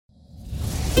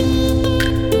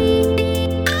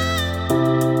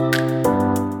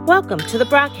Welcome to the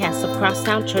broadcast of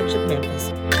Crosstown Church of Memphis.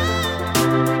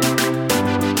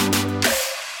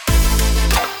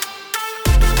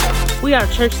 We are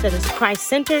a church that is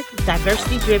Christ-centered,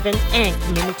 diversity-driven, and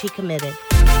community-committed.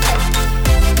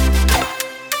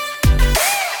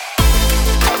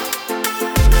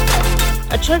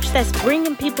 A church that's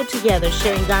bringing people together,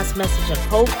 sharing God's message of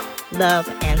hope, love,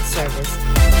 and service.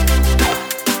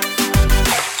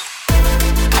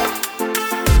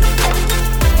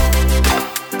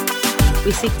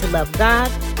 We seek to love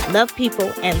God, love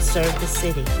people, and serve the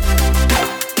city.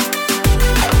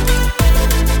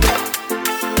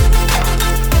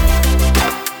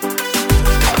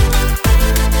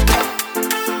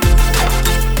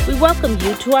 We welcome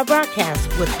you to our broadcast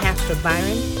with Pastor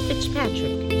Byron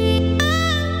Fitzpatrick.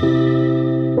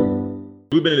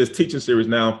 We've been in this teaching series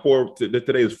now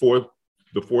today is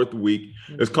the fourth week.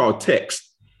 It's called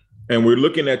Text. And we're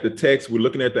looking at the text, we're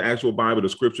looking at the actual Bible, the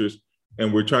scriptures,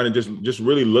 and we're trying to just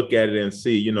really look at it and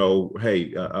see,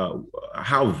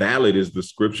 how valid is the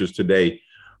scriptures today.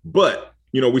 But,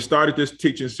 we started this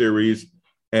teaching series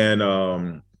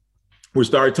and we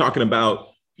started talking about,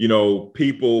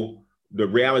 people, the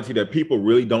reality that people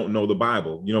really don't know the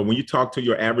Bible. When you talk to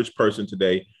your average person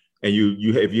today and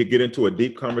if you get into a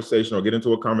deep conversation or get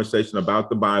into a conversation about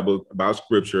the Bible, about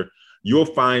scripture, you'll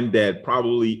find that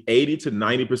probably 80 to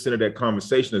 90% of that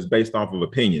conversation is based off of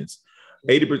opinions.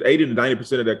 80 to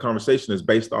 90% of that conversation is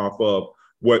based off of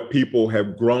what people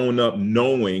have grown up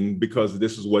knowing because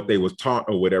this is what they was taught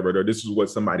or whatever, or this is what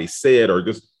somebody said, or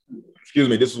this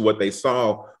is what they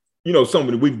saw.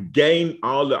 We've gained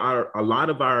a lot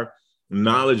of our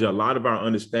knowledge, a lot of our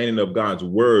understanding of God's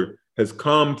word has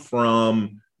come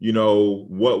from,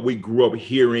 what we grew up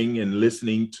hearing and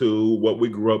listening to, what we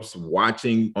grew up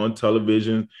watching on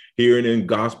television, hearing in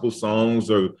gospel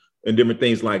songs and different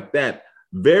things like that.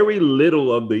 Very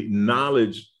little of the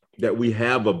knowledge that we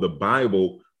have of the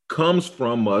Bible comes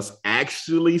from us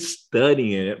actually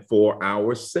studying it for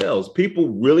ourselves. People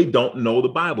really don't know the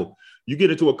Bible. You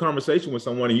get into a conversation with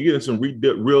someone and you get into some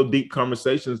real deep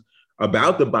conversations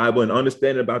about the Bible and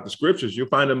understanding about the scriptures. You'll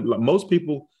find them, most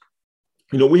people,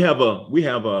 there's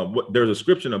a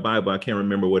scripture in the Bible. I can't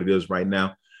remember what it is right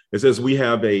now. It says we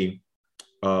have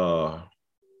I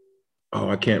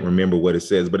can't remember what it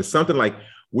says, but it's something like,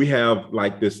 we have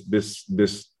like this,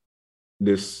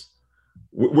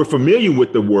 we're familiar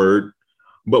with the word,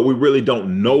 but we really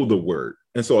don't know the word.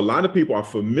 And so a lot of people are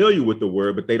familiar with the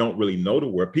word, but they don't really know the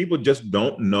word. People just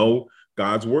don't know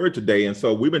God's word today. And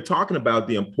so we've been talking about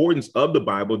the importance of the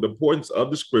Bible, the importance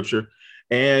of the scripture,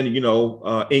 and,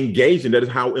 engaging. That is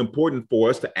how important for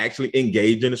us to actually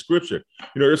engage in the scripture.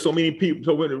 There's so many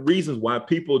reasons why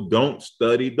people don't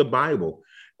study the Bible.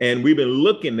 And we've been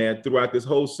looking at throughout this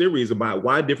whole series about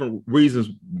different reasons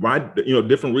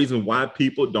why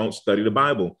people don't study the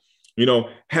Bible.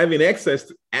 Having access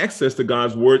to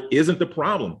God's word isn't the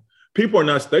problem. People are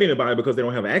not studying the Bible because they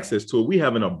don't have access to it. We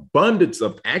have an abundance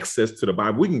of access to the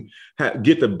Bible. We can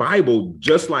get the Bible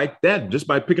just like that, just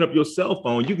by picking up your cell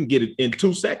phone. You can get it in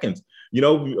 2 seconds.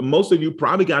 Most of you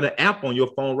probably got an app on your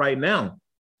phone right now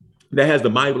that has the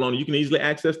Bible on it. You can easily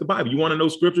access the Bible. You want to know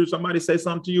scripture, somebody say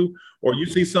something to you, or you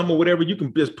see something or whatever, you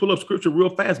can just pull up scripture real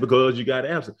fast because you got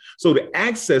access. So the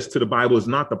access to the Bible is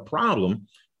not the problem.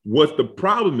 What the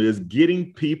problem is,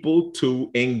 getting people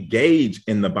to engage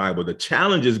in the Bible. The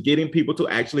challenge is getting people to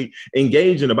actually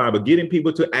engage in the Bible, getting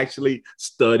people to actually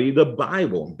study the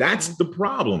Bible. That's the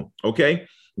problem, okay?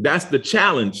 That's the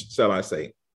challenge, shall I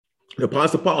say. The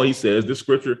Apostle Paul, he says, this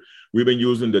scripture we've been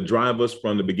using to drive us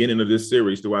from the beginning of this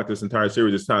series throughout this entire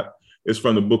series is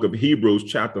from the book of Hebrews,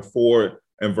 chapter 4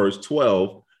 and verse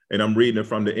 12. And I'm reading it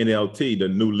from the NLT, the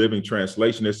New Living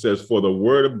Translation. It says, "For the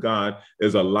word of God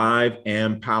is alive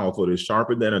and powerful. It is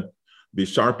sharper than the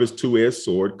sharpest two-edged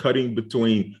sword, cutting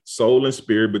between soul and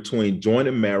spirit, between joint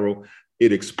and marrow.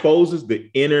 It exposes the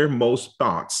innermost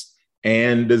thoughts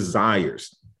and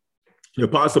desires." The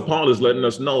Apostle Paul is letting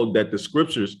us know that the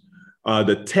scriptures,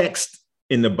 the text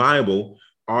in the Bible,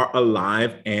 are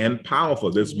alive and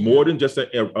powerful. There's more than just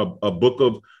a book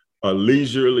of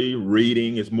leisurely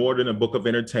reading. It's more than a book of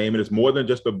entertainment. It's more than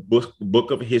just a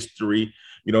book of history.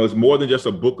 It's more than just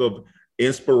a book of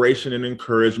inspiration and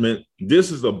encouragement.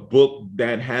 This is a book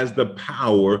that has the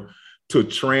power to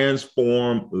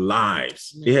transform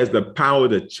lives. It has the power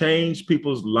to change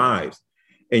people's lives.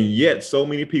 And yet so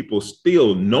many people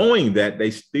still, knowing that,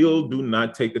 they still do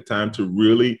not take the time to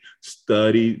really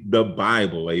study the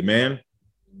Bible. Amen.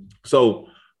 So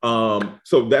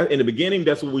that in the beginning,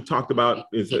 that's what we talked about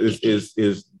is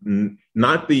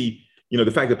not the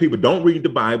fact that people don't read the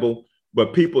Bible,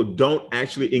 but people don't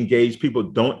actually engage. People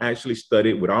don't actually study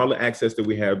it. With all the access that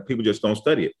we have, people just don't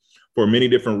study it for many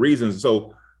different reasons.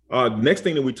 So next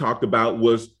thing that we talked about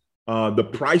was the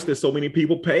price that so many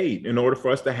people paid in order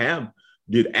for us to have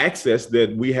the access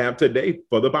that we have today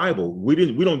for the Bible. We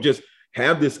don't just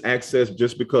have this access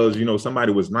just because, you know,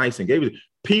 somebody was nice and gave it.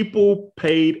 People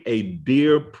paid a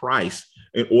dear price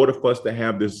in order for us to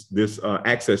have this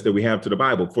access that we have to the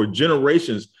Bible. For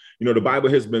generations, you know, the Bible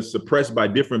has been suppressed by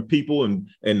different people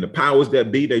and the powers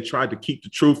that be. They tried to keep the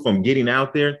truth from getting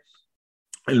out there.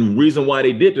 And the reason why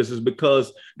they did this is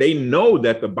because they know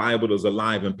that the Bible is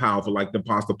alive and powerful, like the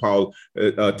Apostle Paul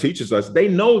teaches us. They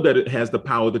know that it has the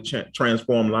power to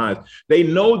transform lives. They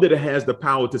know that it has the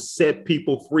power to set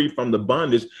people free from the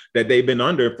bondage that they've been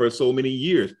under for so many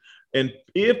years. And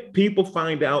if people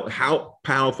find out how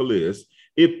powerful it is,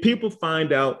 if people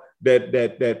find out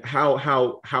that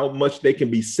how much they can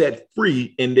be set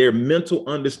free in their mental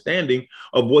understanding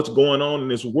of what's going on in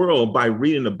this world by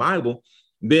reading the Bible,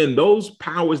 then those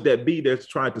powers that be that's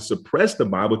trying to suppress the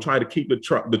Bible, try to keep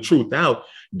the truth out,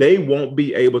 they won't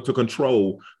be able to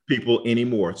control people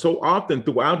anymore. So often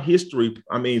throughout history,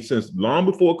 I mean, since long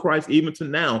before Christ, even to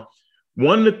now,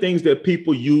 one of the things that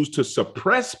people use to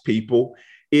suppress people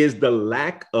is the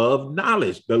lack of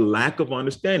knowledge, the lack of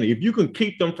understanding. If you can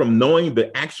keep them from knowing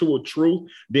the actual truth,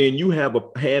 then you have a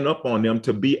hand up on them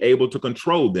to be able to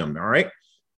control them. All right.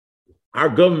 Our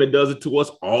government does it to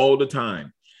us all the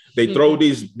time. They throw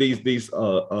these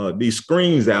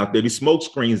screens out there, these smoke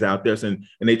screens out there, and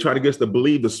they try to get us to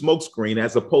believe the smoke screen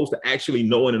as opposed to actually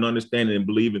knowing and understanding and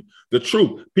believing the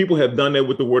truth. People have done that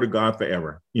with the word of God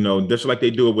forever, you know, just like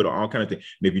they do it with all kinds of things.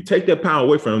 And if you take that power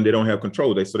away from them, they don't have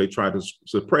control. So they try to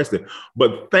suppress it.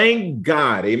 But thank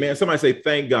God, amen. Somebody say,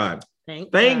 thank God.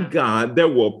 Thank God there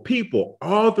were people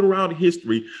all throughout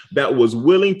history that was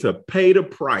willing to pay the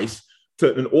price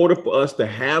in order for us to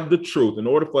have the truth, in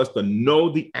order for us to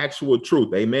know the actual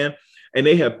truth. Amen. And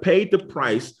they have paid the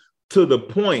price to the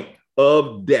point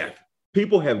of death.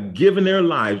 People have given their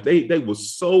lives. They were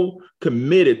so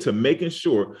committed to making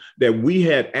sure that we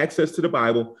had access to the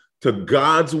Bible, to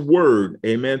God's word.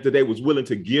 Amen. That they was willing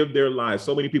to give their lives.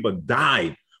 So many people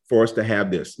died for us to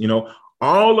have this. You know,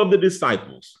 all of the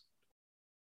disciples,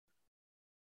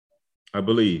 I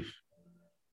believe,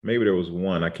 maybe there was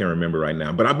one, I can't remember right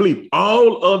now, but I believe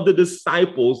all of the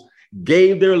disciples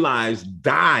gave their lives,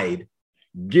 died,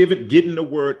 getting the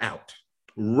word out,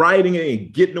 writing it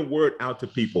and getting the word out to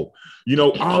people. You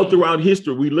know, all throughout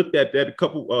history, we looked at that a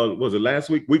couple, was it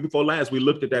last week before last, we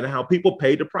looked at that and how people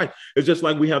paid the price. It's just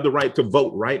like we have the right to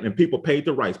vote, right? And people paid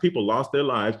the rights. People lost their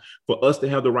lives for us to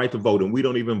have the right to vote, and we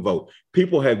don't even vote.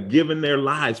 People have given their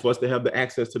lives for us to have the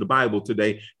access to the Bible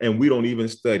today, and we don't even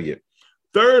study it.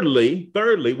 Thirdly,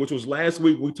 which was last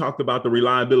week, we talked about the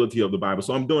reliability of the Bible.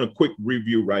 So I'm doing a quick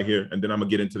review right here, and then I'm gonna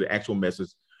get into the actual message.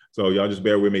 So y'all just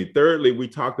bear with me. Thirdly, we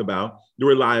talked about the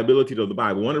reliability of the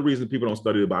Bible. One of the reasons people don't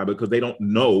study the Bible because they don't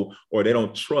know or they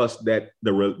don't trust that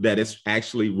it's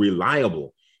actually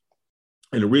reliable.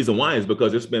 And the reason why is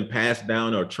because it's been passed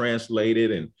down or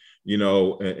translated, and you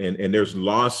know, and there's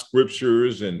lost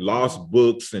scriptures and lost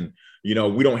books, and you know,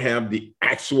 we don't have the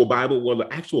actual Bible. Well,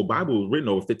 the actual Bible was written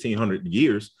over 1,500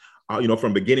 years, you know,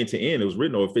 from beginning to end. It was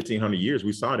written over 1,500 years.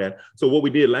 We saw that. So what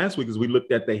we did last week is we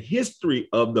looked at the history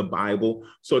of the Bible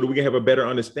so that we can have a better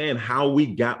understand how we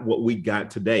got what we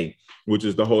got today, which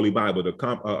is the Holy Bible, the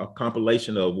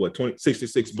compilation of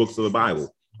 66 books of the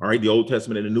Bible. All right, the Old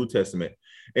Testament and the New Testament.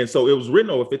 And so it was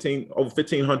written over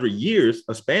 1,500 years,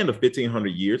 a span of 1,500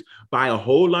 years, by a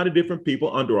whole lot of different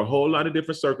people under a whole lot of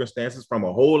different circumstances from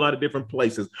a whole lot of different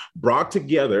places, brought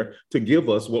together to give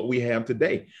us what we have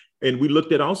today. And we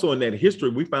looked at also in that history,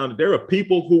 we found that there are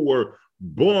people who were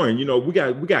born, you know, we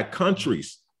got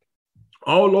countries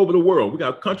all over the world. We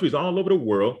got countries all over the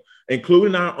world,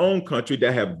 including our own country,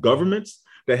 that have governments,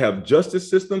 that have justice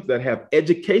systems, that have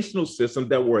educational systems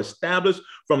that were established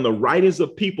from the writings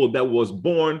of people that was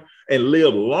born and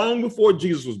lived long before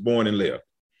Jesus was born and lived.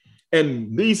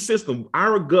 And these systems,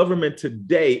 our government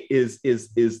today is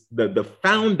the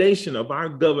foundation of our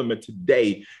government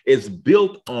today is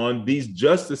built on these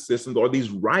justice systems or these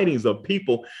writings of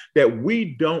people that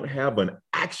we don't have an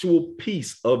actual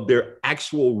piece of their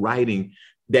actual writing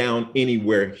down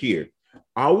anywhere here.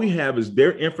 All we have is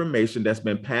their information that's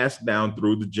been passed down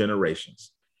through the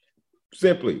generations,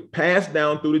 simply passed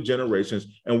down through the generations.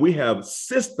 And we have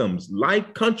systems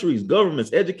like countries,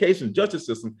 governments, education, justice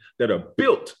systems that are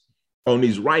built on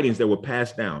these writings that were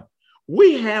passed down.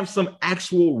 We have some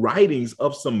actual writings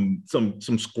of some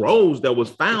scrolls that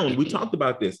was found. We talked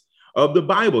about this, of the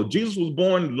Bible. Jesus was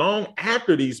born long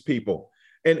after these people.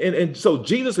 And so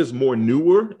Jesus is more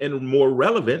newer and more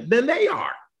relevant than they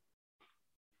are.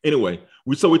 Anyway,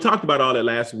 we talked about all that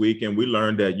last week, and we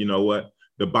learned that, you know what,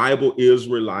 the Bible is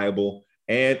reliable,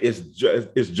 and it's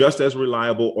just as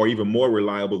reliable or even more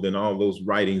reliable than all those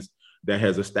writings that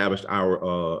has established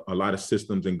a lot of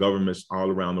systems and governments all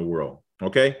around the world.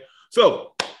 Okay,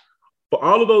 so for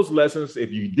all of those lessons,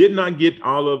 if you did not get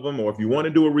all of them, or if you want to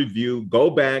do a review, go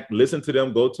back, listen to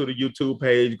them, go to the YouTube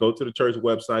page, go to the church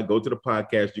website, go to the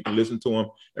podcast. You can listen to them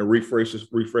and refresh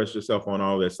yourself on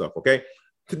all that stuff. Okay.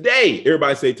 Today,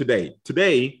 everybody say today.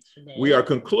 Today, we are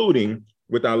concluding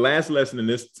with our last lesson in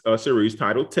this series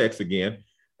titled Text again.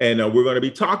 And we're going to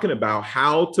be talking about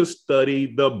how to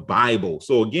study the Bible.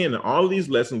 So again, all of these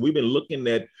lessons, we've been looking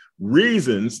at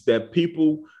reasons that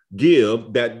people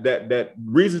give, that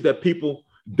reasons that people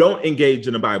don't engage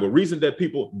in the Bible, reasons that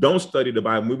people don't study the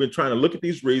Bible. We've been trying to look at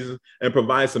these reasons and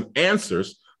provide some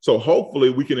answers. So hopefully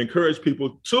we can encourage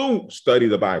people to study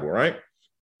the Bible, right?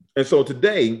 And so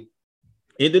today,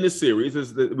 ending this series,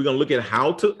 is that we're going to look at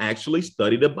how to actually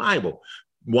study the Bible.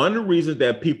 One of the reasons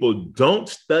that people don't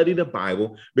study the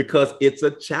Bible, because it's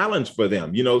a challenge for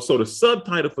them. You know, so the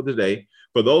subtitle for today,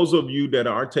 for those of you that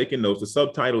are taking notes, the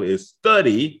subtitle is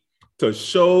Study to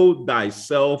Show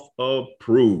Thyself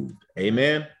Approved.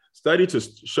 Amen. Study to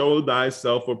show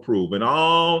thyself approved. And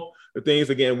all the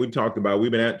things, again, we talked about,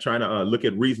 we've been trying to look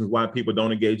at reasons why people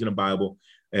don't engage in the Bible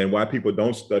and why people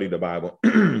don't study the Bible.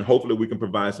 Hopefully we can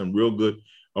provide some real good,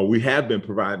 we have been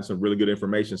providing some really good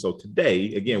information. So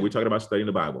today, again, we're talking about studying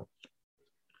the Bible.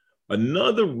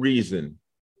 Another reason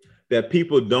that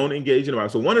people don't engage in the Bible.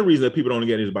 So one of the reasons that people don't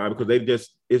engage in the Bible, because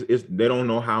they don't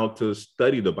know how to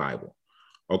study the Bible.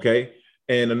 Okay.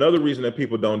 And another reason that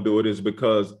people don't do it is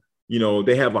because, you know,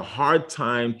 they have a hard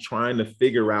time trying to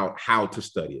figure out how to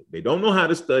study it. They don't know how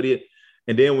to study it.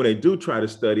 And then when they do try to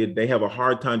study it, they have a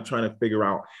hard time trying to figure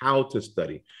out how to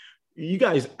study. You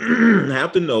guys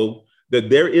have to know that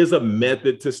there is a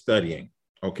method to studying.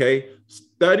 Okay.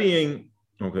 Studying.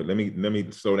 Okay. Let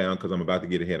me slow down because I'm about to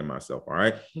get ahead of myself. All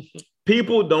right.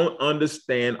 People don't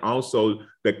understand also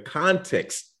the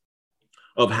context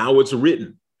of how it's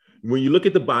written. When you look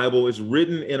at the Bible, it's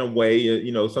written in a way,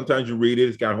 you know, sometimes you read it,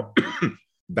 it's got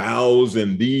thous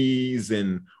and these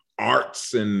and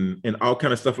arts and all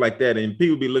kind of stuff like that. And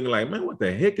people be looking like, man, what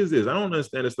the heck is this? I don't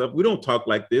understand this stuff. We don't talk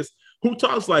like this. Who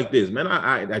talks like this? Man,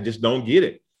 I just don't get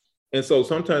it. And so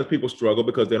sometimes people struggle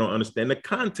because they don't understand the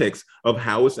context of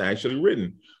how it's actually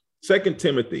written. 2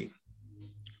 Timothy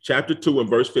chapter 2 and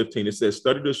verse 15, it says,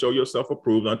 study to show yourself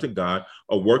approved unto God,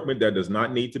 a workman that does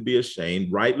not need to be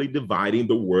ashamed, rightly dividing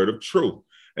the word of truth.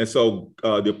 And so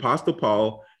the Apostle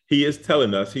Paul, he is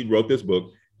telling us, he wrote this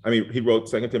book. I mean, he wrote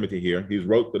 2 Timothy here.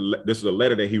 This is a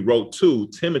letter that he wrote to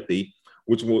Timothy,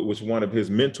 which was one of his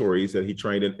mentors that he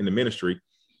trained in the ministry.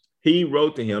 He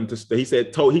wrote to him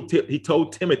he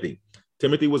told Timothy.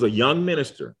 Timothy was a young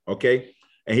minister, okay?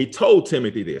 And he told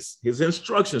Timothy this, his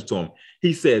instructions to him.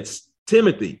 He said,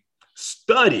 Timothy,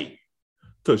 study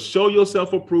to show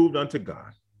yourself approved unto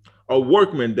God, a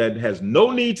workman that has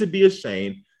no need to be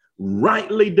ashamed,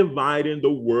 rightly dividing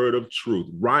the word of truth,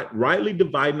 rightly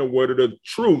dividing the word of the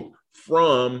truth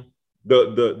from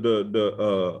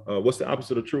the what's the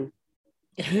opposite of truth?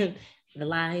 The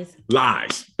lies.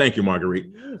 Lies. Thank you, Marguerite.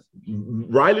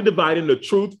 Rightly dividing the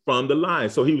truth from the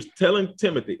lies. So he was telling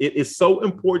Timothy, it is so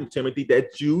important, Timothy,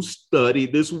 that you study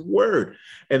this word.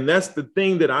 And that's the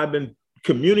thing that I've been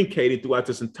communicating throughout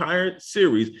this entire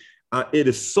series. It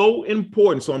is so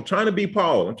important. So I'm trying to be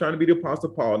Paul. I'm trying to be the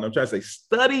Apostle Paul. And I'm trying to say,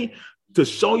 study to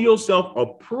show yourself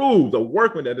approved, a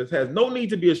workman that has no need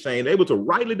to be ashamed, able to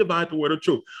rightly divide the word of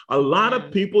truth. A lot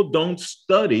of people don't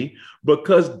study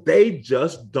because they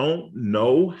just don't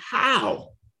know how.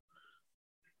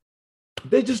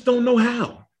 They just don't know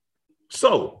how.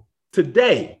 So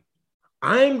today,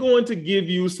 I'm going to give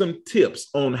you some tips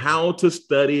on how to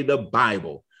study the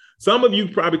Bible. Some of you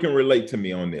probably can relate to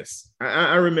me on this.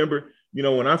 I remember, you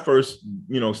know, when I first,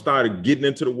 started getting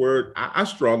into the word, I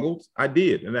struggled. I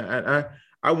did. And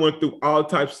I went through all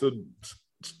types of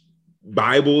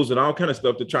Bibles and all kind of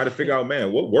stuff to try to figure out,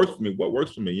 man, what works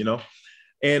for me,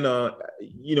 And,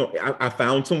 I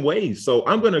found some ways. So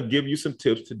I'm going to give you some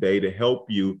tips today to help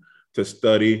you to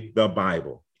study the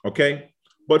Bible. Okay.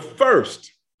 But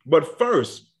first,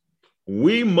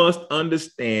 we must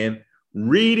understand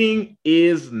reading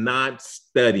is not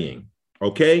studying.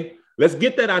 Okay. Let's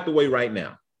get that out the way right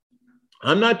now.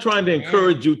 I'm not trying to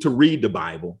encourage you to read the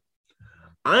Bible.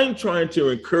 I'm trying to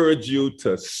encourage you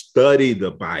to study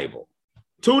the Bible.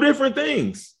 Two different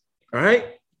things. All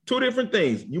right. Two different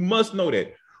things. You must know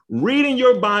that. Reading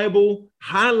your Bible,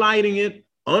 highlighting it,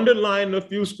 Underlining a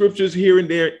few scriptures here and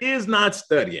there is not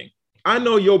studying. I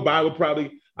know your Bible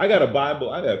probably, I got a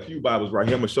Bible. I got a few Bibles right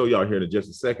here. I'm going to show y'all here in just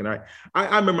a second.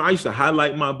 I remember I used to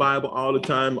highlight my Bible all the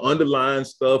time, underline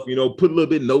stuff, you know, put a little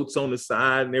bit notes on the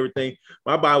side and everything.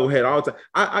 My Bible had all the time.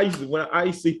 I used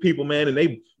to see people, man,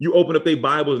 and you open up their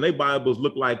Bibles and their Bibles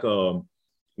look like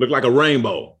a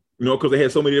rainbow, you know, because they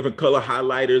had so many different color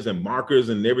highlighters and markers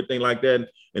and everything like that.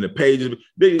 And the pages,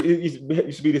 it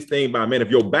used to be this thing about, man, if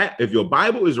your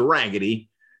Bible is raggedy,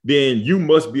 then you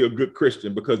must be a good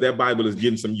Christian because that Bible is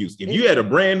getting some use. If you had a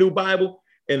brand new Bible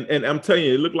and I'm telling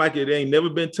you, it looked like it ain't never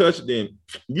been touched, then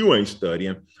you ain't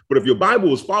studying. But if your Bible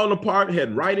was falling apart,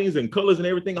 had writings and colors and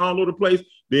everything all over the place,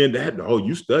 then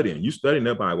you studying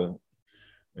that Bible.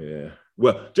 Yeah.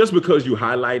 Well, just because you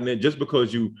highlighting it, just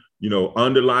because you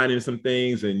underlining some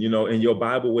things and, in your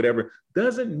Bible, whatever,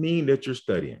 doesn't mean that you're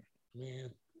studying.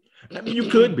 Man. I mean, you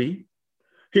could be.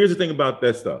 Here's the thing about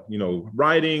that stuff,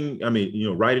 writing in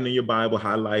your Bible,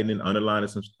 highlighting and underlining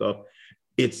some stuff.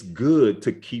 It's good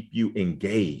to keep you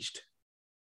engaged.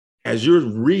 As you're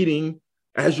reading,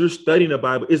 as you're studying the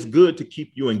Bible, it's good to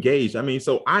keep you engaged. I mean,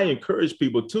 so I encourage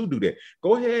people to do that.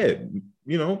 Go ahead,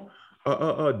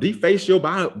 deface your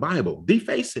Bible,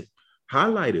 deface it,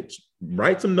 highlight it,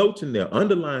 write some notes in there,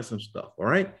 underline some stuff. All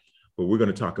right. But we're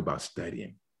going to talk about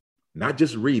studying, not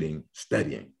just reading,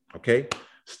 studying. Okay.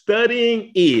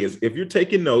 Studying is, if you're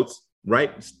taking notes,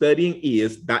 right? Studying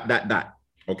is ...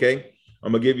 Okay.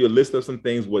 I'm going to give you a list of some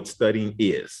things what studying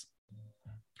is.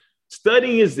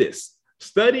 Studying is this.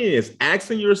 Studying is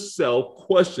asking yourself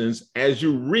questions as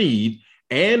you read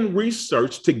and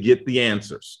research to get the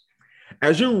answers.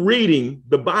 As you're reading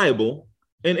the Bible,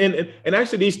 and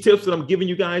actually these tips that I'm giving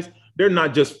you guys, they're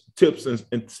not just tips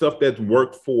and stuff that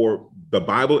work for the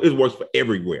Bible. It works for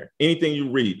everywhere. Anything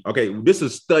you read. Okay, this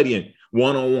is studying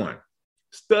one-on-one.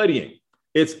 Studying.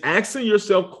 It's asking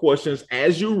yourself questions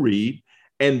as you read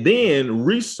and then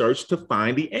research to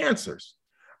find the answers.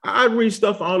 I read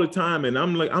stuff all the time and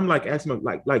I'm like asking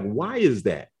like why is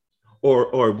that?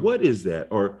 Or what is that?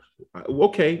 Or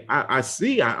okay, I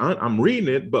see I'm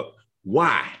reading it, but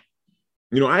why?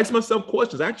 I ask myself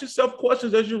questions. Ask yourself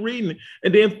questions as you're reading,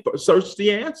 and then search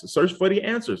the answers. Search for the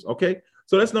answers. Okay,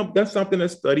 so that's something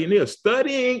that studying is.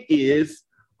 Studying is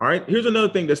all right. Here's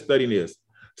another thing that studying is.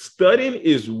 Studying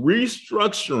is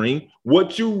restructuring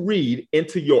what you read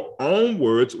into your own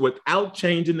words without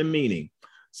changing the meaning.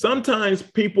 Sometimes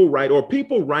people write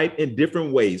in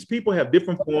different ways. People have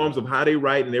different forms of how they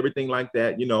write and everything like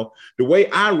that. The way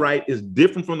I write is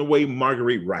different from the way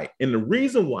Marguerite write. And the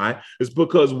reason why is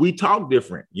because we talk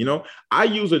different. I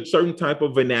use a certain type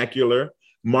of vernacular.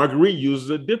 Marguerite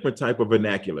uses a different type of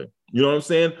vernacular. You know what I'm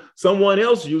saying? Someone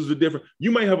else uses a different.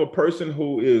 You may have a person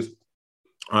who is,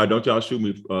 don't y'all shoot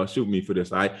me for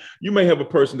this. All right. You may have a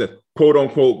person that's quote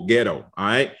unquote ghetto. All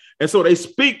right. And so they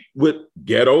speak with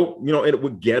ghetto, and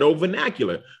with ghetto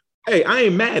vernacular. Hey, I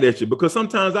ain't mad at you because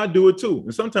sometimes I do it too.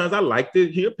 And sometimes I like to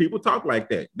hear people talk like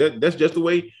that. That's just the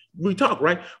way we talk,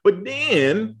 right? But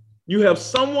then you have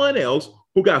someone else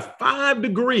who got 5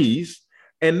 degrees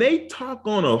and they talk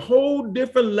on a whole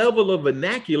different level of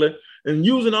vernacular and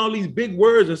using all these big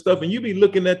words and stuff. And you be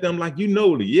looking at them like,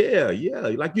 yeah,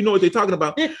 like what they're talking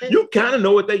about. You kind of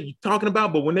know what they're talking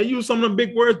about, but when they use some of them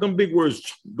big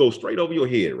words go straight over your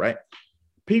head, right?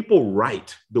 People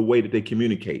write the way that they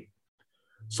communicate.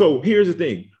 So here's the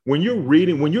thing. When you're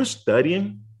reading, when you're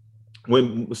studying,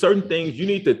 when certain things, you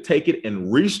need to take it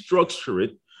and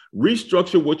restructure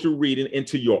what you're reading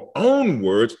into your own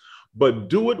words, but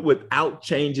do it without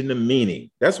changing the meaning.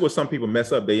 That's what some people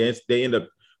mess up. They end up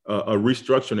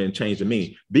restructuring and change the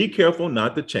meaning. Be careful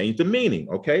not to change the meaning.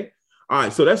 Okay. All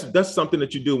right. So that's something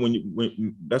that you do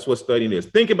when that's what studying is.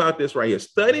 Think about this right here.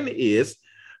 Studying is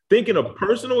thinking of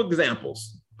personal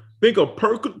examples. Think of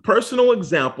personal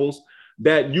examples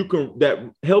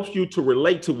that helps you to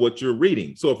relate to what you're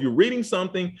reading. So if you're reading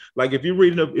something, like if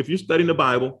you're studying the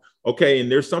Bible, okay,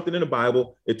 and there's something in the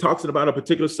Bible, it talks about a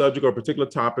particular subject or a particular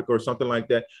topic or something like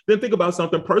that, then think about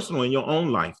something personal in your own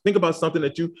life. Think about something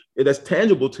that's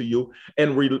tangible to you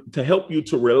and to help you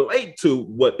to relate to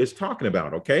what it's talking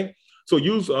about, okay? So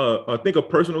think of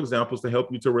personal examples to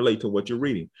help you to relate to what you're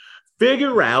reading.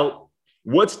 Figure out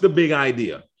what's the big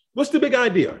idea. What's the big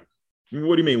idea?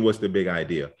 What do you mean, what's the big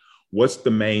idea? What's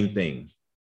the main thing?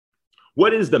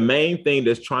 What is the main thing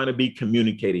that's trying to be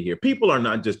communicated here? People are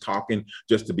not just talking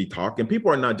just to be talking.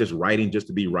 People are not just writing just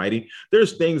to be writing.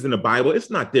 There's things in the Bible. It's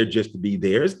not there just to be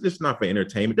there. It's not for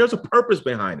entertainment. There's a purpose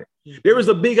behind it. There is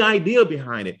a big idea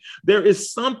behind it. There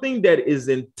is something that is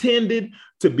intended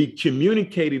to be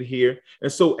communicated here.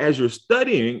 And so as you're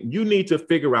studying, you need to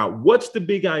figure out what's the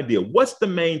big idea? What's the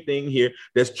main thing here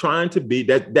that's trying to be,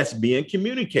 that's being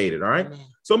communicated, all right?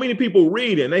 So many people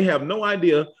read and they have no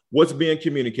idea what's being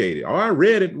communicated. Oh, I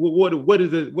read it. What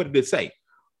did it say?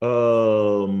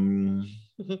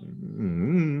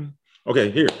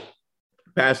 Okay, here.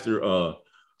 Pastor,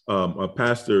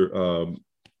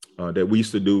 that we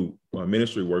used to do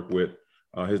ministry work with,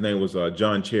 his name was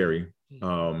John Cherry.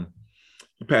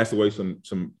 He passed away some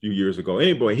few years ago.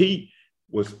 Anyway, he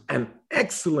was an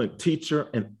excellent teacher,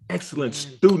 an excellent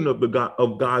student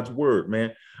of God's word,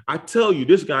 man. I tell you,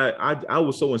 this guy, I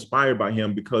was so inspired by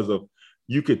him because of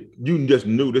you just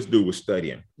knew this dude was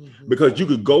studying, because you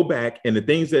could go back and the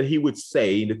things that he would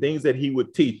say, the things that he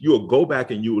would teach, you would go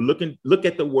back and you would look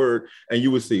at the word and you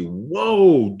would see,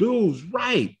 whoa, dude's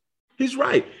right. He's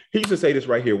right. He used to say this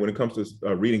right here when it comes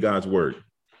to reading God's word.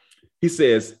 He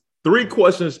says, 3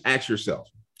 questions, ask yourself.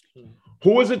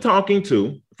 Who is it talking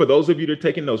to? For those of you that are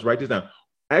taking notes, write this down.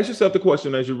 Ask yourself the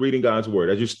question as you're reading God's word,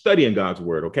 as you're studying God's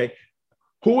word, okay?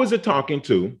 Who is it talking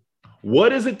to?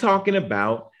 What is it talking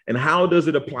about? And how does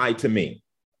it apply to me?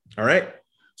 All right.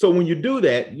 So when you do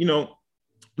that,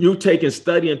 you're taking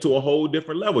studying to a whole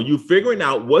different level. You're figuring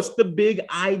out what's the big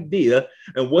idea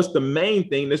and what's the main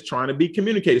thing that's trying to be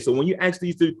communicated. So when you ask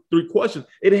these 3 questions,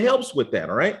 it helps with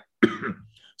that. All right.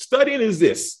 Studying is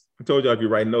this. I told you if you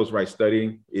write notes, right?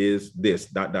 Studying is this, ...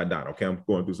 Okay, I'm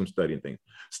going through some studying things.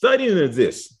 Studying is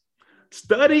this.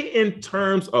 Study in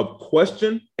terms of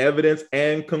question, evidence,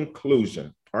 and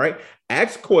conclusion. All right.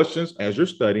 Ask questions as you're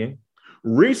studying,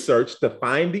 research to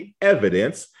find the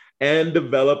evidence, and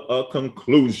develop a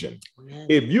conclusion.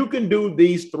 If you can do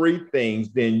these 3 things,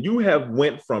 then you have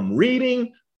went from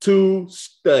reading to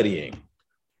studying,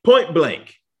 point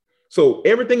blank. So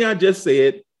everything I just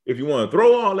said, if you want to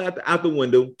throw all that out the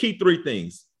window, keep 3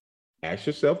 things. Ask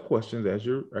yourself questions as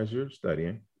you're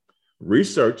studying,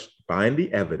 research, find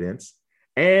the evidence,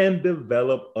 and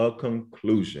develop a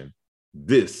conclusion.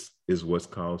 This is what's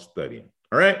called studying.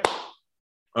 All right.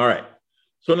 All right.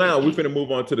 So now we're going to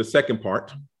move on to the second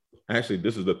part. Actually,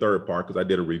 this is the third part because I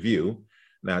did a review.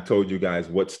 Now I told you guys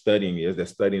what studying is, that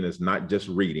studying is not just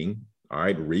reading. All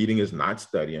right. Reading is not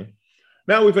studying.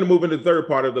 Now we're going to move into the third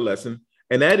part of the lesson,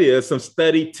 and that is some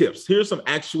study tips. Here's some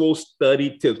actual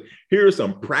study tips. Here are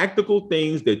some practical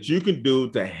things that you can do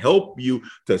to help you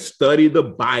to study the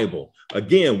Bible.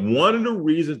 Again, one of the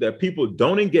reasons that people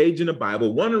don't engage in the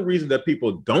Bible, one of the reasons that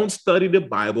people don't study the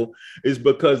Bible is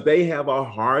because they have a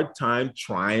hard time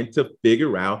trying to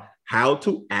figure out how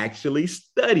to actually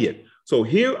study it. So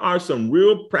here are some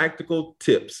real practical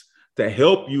tips to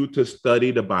help you to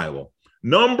study the Bible.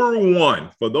 Number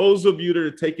 1, for those of you that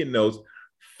are taking notes,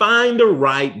 find the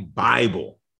right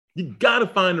Bible. You got to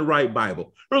find the right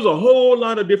Bible. There's a whole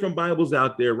lot of different Bibles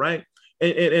out there, right?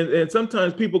 And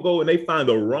sometimes people go and they find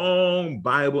the wrong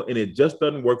Bible and it just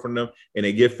doesn't work for them and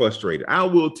they get frustrated. I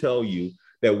will tell you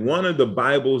that one of the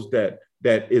Bibles that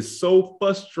is so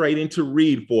frustrating to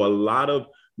read for a lot of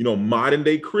modern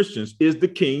day Christians is the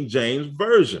King James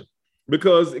Version.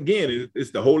 Because again,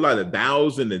 it's the whole lot of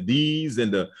thous and the these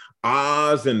and the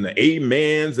ahs and the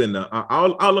amens and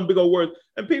all them big old words.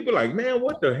 And people are like, man,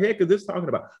 what the heck is this talking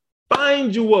about?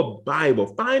 Find you a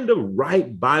Bible. Find the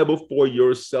right Bible for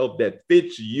yourself that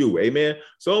fits you. Amen.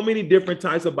 So many different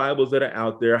types of Bibles that are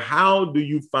out there. How do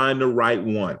you find the right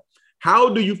one? How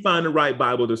do you find the right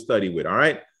Bible to study with? All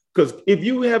right. Because if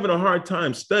you're having a hard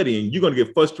time studying, you're going to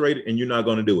get frustrated and you're not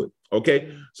going to do it.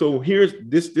 Okay. So here's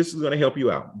this is going to help you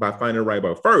out by finding the right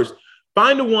Bible. First,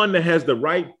 find the one that has the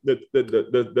right,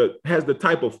 has the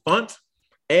type of font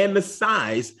and the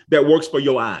size that works for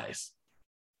your eyes.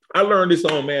 I learned this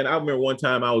on, man. I remember one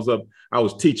time I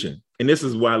was teaching, and this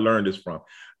is where I learned this from.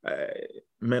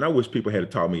 Man, I wish people had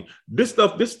taught me this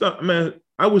stuff, man.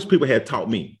 I wish people had taught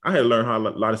me. I had to learn a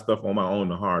lot of stuff on my own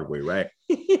the hard way, right?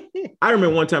 I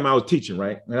remember one time I was teaching,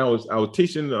 right? And I was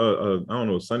teaching, I don't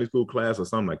know, a Sunday school class or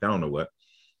something like that. I don't know what.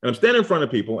 And I'm standing in front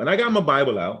of people, and I got my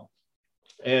Bible out,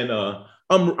 and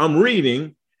I'm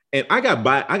reading, and I got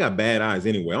bad eyes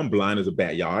anyway. I'm blind as a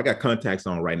bat, y'all. I got contacts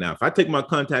on right now. If I take my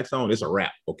contacts on, it's a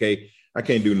wrap. Okay, I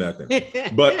can't do nothing.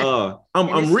 But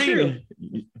I'm reading.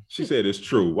 True. She said it's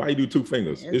true. Why you do 2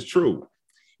 fingers? It's true.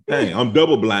 Dang, I'm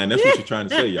double blind. That's what you're trying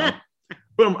to say, y'all.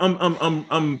 But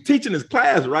I'm teaching this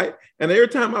class, right? And every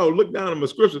time I would look down at my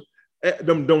scripture,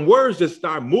 them words just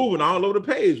start moving all over the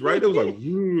page, right? It was like,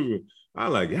 I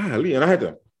like, golly, and I had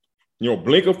to,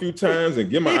 blink a few times and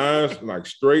get my eyes like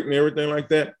straight and everything like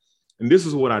that. And this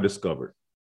is what I discovered.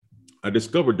 I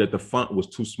discovered that the font was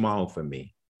too small for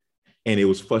me. And it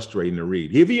was frustrating to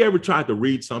read. Have you ever tried to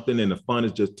read something and the font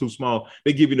is just too small?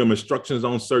 They give you them instructions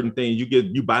on certain things.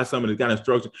 You buy something that's got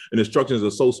instructions, and the instructions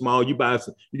are so small. You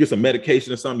get some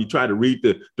medication or something. You try to read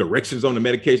the directions on the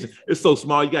medication. It's so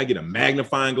small. You got to get a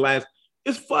magnifying glass.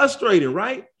 It's frustrating,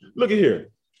 right? Look at here.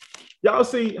 Y'all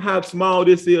see how small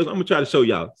this is? I'm going to try to show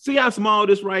y'all. See how small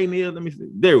this writing is? Let me see.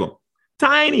 There we go.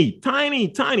 Tiny, tiny,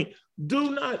 tiny. Do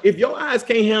not, if your eyes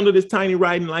can't handle this tiny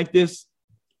writing like this,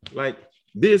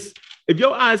 if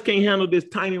your eyes can't handle this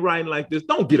tiny writing like this,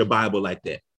 don't get a Bible like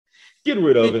that. Get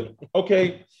rid of it,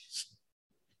 okay?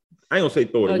 I ain't gonna say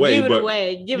throw it away, give it but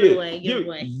away, give it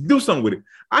away. Do something with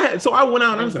it. So I went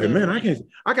out and I was like, man,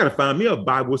 I gotta find me a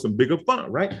Bible with some bigger font,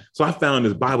 right? So I found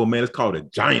this Bible, man. It's called a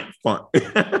giant font,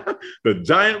 the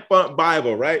giant font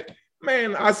Bible, right?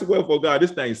 Man, I swear for God,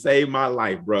 this thing saved my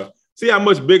life, bro. See how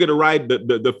much bigger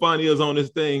the font is on this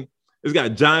thing? It's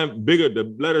got giant, bigger.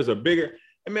 The letters are bigger.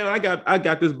 And man, I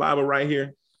got this Bible right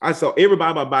here. I saw every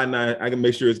Bible I buy now, I can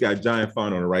make sure it's got giant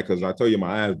font on it, right? Because I told you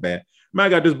my eyes bad. Man, I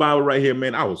got this Bible right here,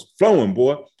 man. I was flowing,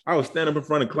 boy. I was standing up in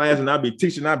front of class and I'd be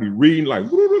teaching, I'd be reading like,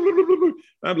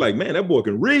 I'm like, man, that boy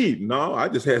can read. No, I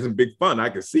just had some big fun. I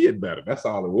could see it better. That's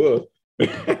all it was.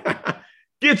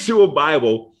 Get you a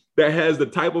Bible that has the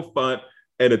type of font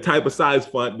and the type of size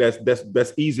font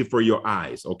that's easy for your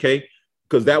eyes, okay?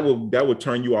 Because that will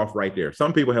turn you off right there.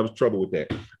 Some people have trouble with that.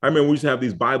 I remember we used to have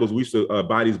these Bibles. We used to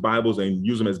buy these Bibles and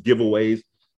use them as giveaways,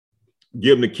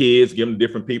 give them to kids, give them to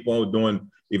different people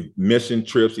doing mission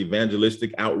trips,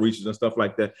 evangelistic outreaches and stuff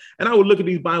like that. And I would look at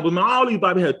these Bibles, man, all these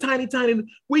Bibles have tiny, tiny.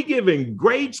 We giving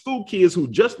grade school kids who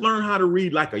just learned how to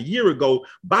read like a year ago,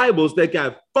 Bibles that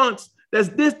got fonts that's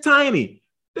this tiny.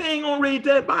 They ain't gonna read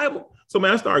that Bible. So,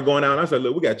 man, I started going out and I said,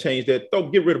 look, we got to change that.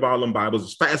 Get rid of all them Bibles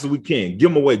as fast as we can. Give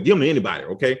them away. Give them to anybody,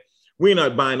 okay? We're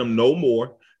not buying them no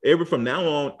more. From now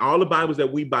on, all the Bibles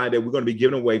that we buy that we're going to be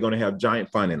giving away going to have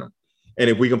giant font in them. And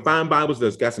if we can find Bibles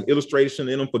that's got some illustration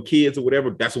in them for kids or whatever,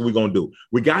 that's what we're going to do.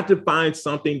 We got to find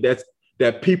something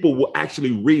that people will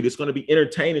actually read. It's going to be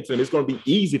entertaining to them. It's going to be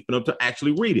easy for them to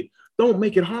actually read it. Don't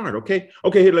make it hard, okay?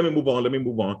 Okay, here, let me move on.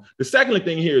 The second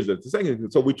thing here is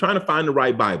so we're trying to find the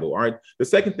right Bible, all right? The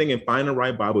second thing in finding the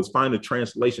right Bible is find a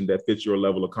translation that fits your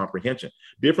level of comprehension.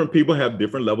 Different people have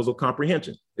different levels of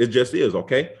comprehension. It just is,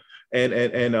 okay?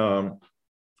 And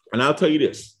I'll tell you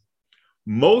this.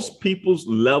 Most people's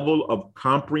level of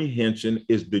comprehension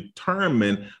is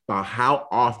determined by how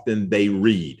often they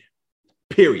read,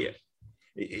 period.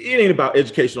 It ain't about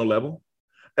educational level.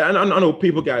 And I know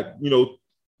people got,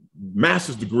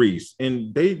 master's degrees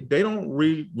and they don't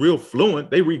read real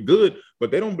fluent. They read good, but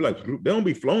they don't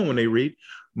be flowing when they read.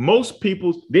 Most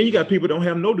people, then you got people that don't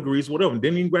have no degrees, whatever,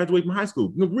 didn't even graduate from high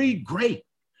school. Read great.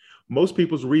 Most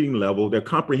people's reading level, their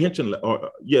comprehension,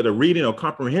 the reading or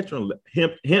comprehension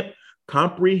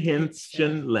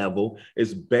level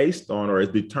is based on or is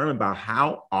determined by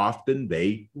how often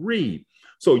they read.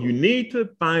 So you need to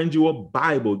find you a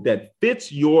Bible that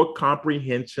fits your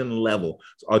comprehension level,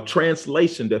 a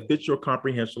translation that fits your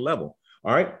comprehension level.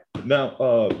 All right. Now,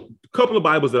 a couple of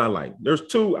Bibles that I like. There's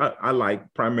two I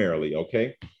like primarily.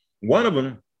 Okay. One of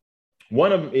them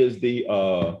is the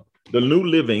New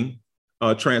Living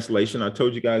Translation. I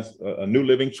told you guys a New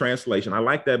Living Translation. I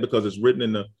like that because it's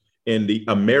written in the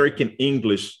American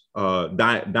English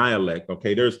dialect.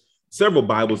 Okay. There's several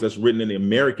Bibles that's written in the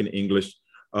American English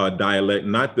dialect,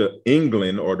 not the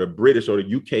England or the British or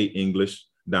the UK English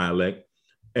dialect.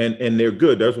 And they're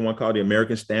good. There's one called the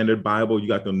American Standard Bible. You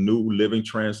got the New Living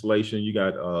Translation. You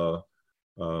got,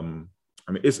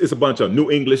 it's a bunch of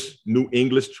New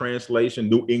English Translation,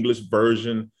 New English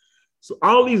Version. So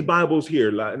all these Bibles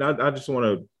here, and I just want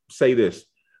to say this.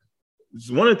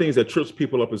 One of the things that trips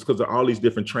people up is because of all these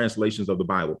different translations of the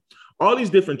Bible. All these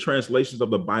different translations of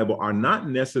the Bible are not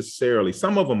necessarily,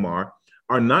 some of them are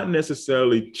not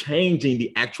necessarily changing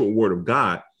the actual word of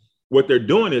God. What they're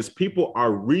doing is people are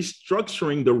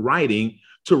restructuring the writing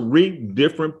to read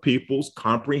different people's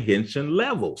comprehension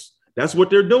levels. That's what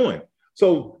they're doing.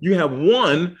 So you have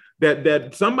one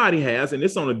that somebody has, and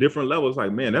it's on a different level. It's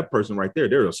like, man, that person right there,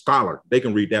 they're a scholar. They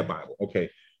can read that Bible. Okay.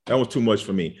 That was too much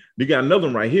for me. You got another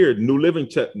one right here, New Living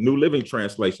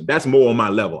Translation. That's more on my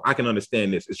level. I can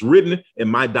understand this. It's written in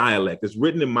my dialect. It's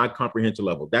written in my comprehension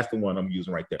level. That's the one I'm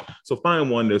using right there. So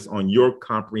find one that's on your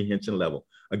comprehension level.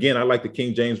 Again, I like the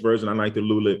King James Version. I like the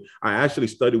New Living. I actually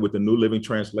studied with the New Living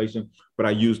Translation, but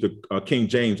I used the King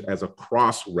James as a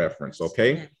cross reference.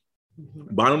 Okay.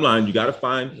 Mm-hmm. Bottom line, you got to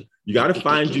find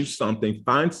you something.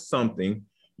 Find something.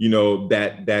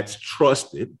 that's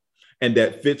trusted and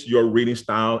that fits your reading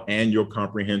style and your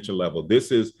comprehension level.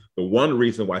 This is the one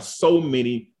reason why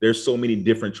there's so many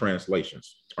different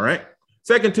translations. All right.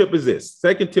 Second tip is this.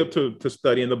 Second tip to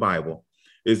study in the Bible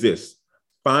is this.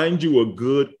 Find you a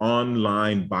good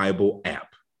online Bible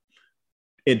app.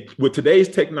 And with today's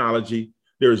technology,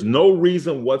 there's no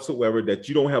reason whatsoever that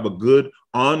you don't have a good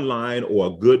online or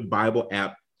a good Bible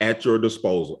app at your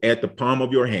disposal, at the palm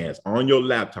of your hands, on your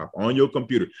laptop, on your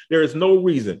computer. There is no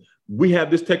reason. We have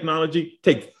this technology.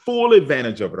 Take full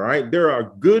advantage of it. All right. There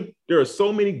are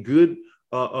so many good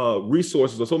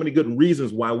resources or so many good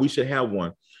reasons why we should have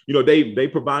one. They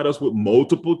provide us with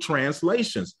multiple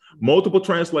translations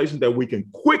that we can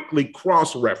quickly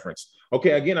cross-reference.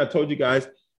 Okay. Again, I told you guys,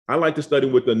 I like to study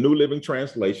with the New Living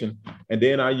Translation, and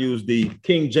then I use the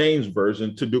King James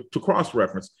Version to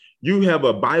cross-reference. You have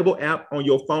a Bible app on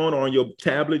your phone or on your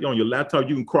tablet, on your laptop,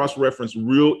 you can cross-reference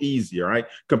real easy, all right?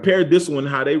 Compare this one,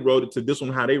 how they wrote it, to this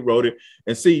one, how they wrote it,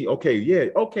 and see, I get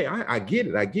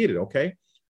it, okay?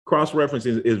 Cross-reference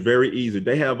is very easy.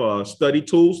 They have study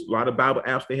tools. A lot of Bible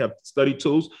apps, they have study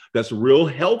tools that's real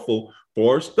helpful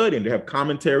for studying. They have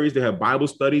commentaries, they have Bible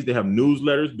studies, they have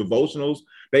newsletters, devotionals.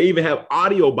 They even have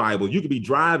audio Bibles. You could be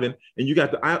driving and you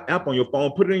got the app on your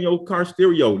phone, put it in your car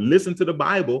stereo, listen to the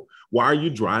Bible while you're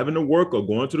driving to work or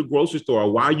going to the grocery store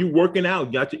or while you're working out,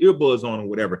 you got your earbuds on or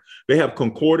whatever. They have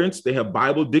concordance, they have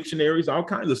Bible dictionaries, all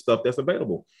kinds of stuff that's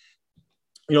available.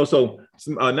 So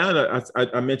now that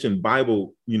I mentioned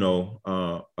Bible, here's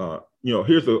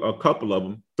a couple of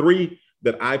them, 3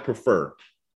 that I prefer.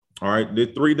 All right, the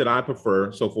 3 that I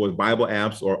prefer so far as Bible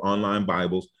apps or online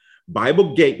Bibles.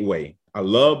 Bible Gateway. I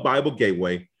love Bible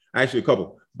Gateway. Actually, a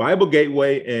couple. Bible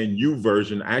Gateway and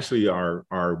YouVersion actually are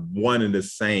one and the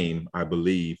same, I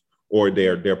believe, or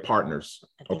they're partners.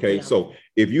 Okay, so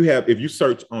if you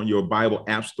search on your Bible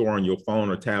app store on your phone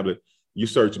or tablet, you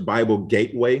search Bible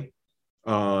Gateway,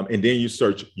 and then you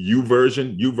search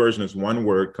YouVersion. YouVersion is one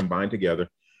word combined together.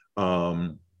 I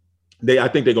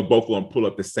think they both going to pull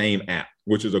up the same app,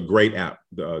 which is a great app.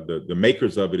 The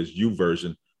makers of it is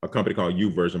YouVersion, a company called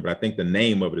YouVersion, but I think the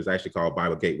name of it is actually called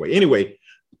Bible Gateway. Anyway,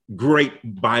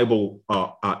 great Bible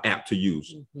app to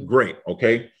use. Mm-hmm. Great.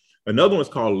 Okay. Another one is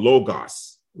called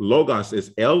Logos. Logos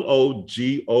is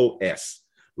Logos.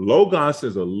 Logos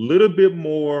is a little bit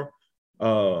more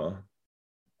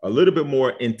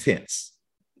intense.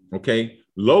 Okay.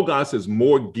 Logos is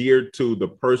more geared to the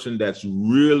person that's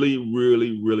really,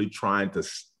 really, really trying to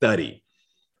study.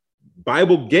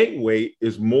 Bible Gateway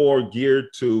is more geared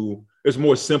to, it's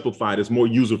more simplified, it's more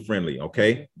user-friendly,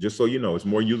 okay? Just so you know, it's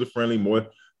more user-friendly, more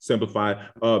simplified.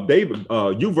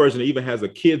 YouVersion even has a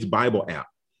kids Bible app.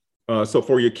 So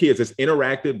for your kids, it's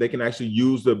interactive. They can actually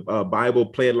use the Bible,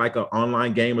 play it like an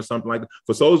online game or something like that.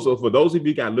 For those of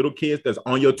you got little kids that's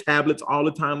on your tablets all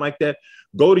the time like that,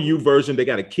 go to YouVersion. They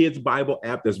got a kids Bible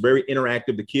app that's very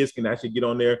interactive. The kids can actually get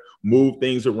on there, move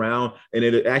things around, and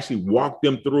it actually walk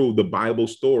them through the Bible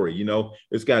story.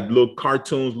 It's got little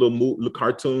cartoons, little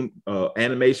cartoon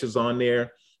animations on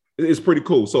there. It's pretty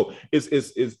cool. So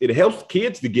it helps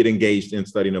kids to get engaged in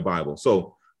studying the Bible.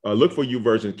 So look for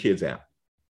YouVersion Kids app.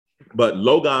 But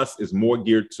Logos is more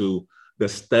geared to the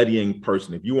studying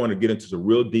person. If you want to get into some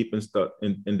real deep and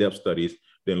in-depth studies,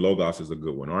 then Logos is a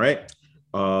good one. All right.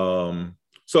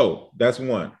 So that's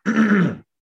one.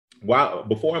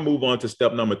 Before I move on to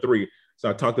step number 3, so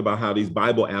I talked about how these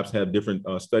Bible apps have different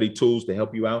study tools to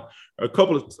help you out. A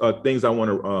couple of things I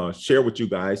want to share with you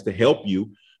guys to help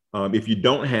you. If you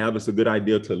don't have, it's a good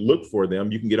idea to look for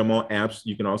them. You can get them on apps.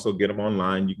 You can also get them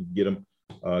online. You can get them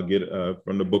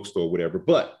from the bookstore, whatever.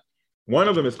 But one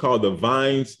of them is called the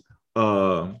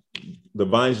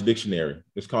Vine's Dictionary.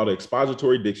 It's called an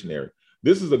Expository Dictionary.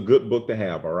 This is a good book to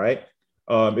have, all right?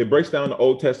 It breaks down the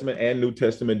Old Testament and New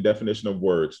Testament definition of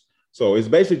words. So it's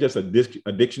basically just a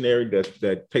dictionary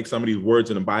that takes some of these words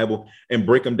in the Bible and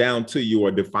break them down to you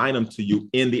or define them to you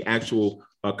in the actual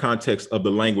context of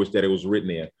the language that it was written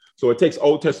in. So it takes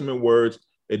Old Testament words,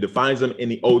 it defines them in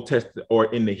the Old Testament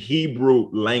or in the Hebrew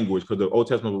language, because the Old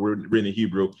Testament was written in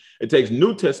Hebrew. It takes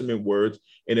New Testament words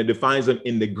and it defines them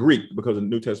in the Greek, because the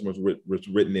New Testament was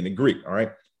written in the Greek. All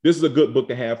right. This is a good book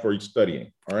to have for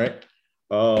studying. All right.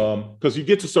 Because you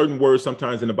get to certain words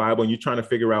sometimes in the Bible and you're trying to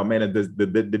figure out, man,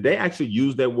 did they actually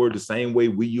use that word the same way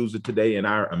we use it today in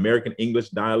our American English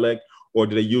dialect, or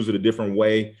do they use it a different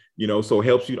way? So it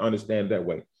helps you to understand that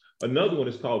way. Another one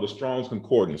is called the Strong's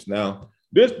Concordance. Now,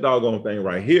 this doggone thing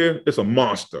right here, it's a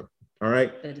monster. All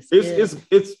right.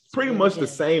 It's pretty much the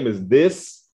same as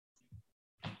this.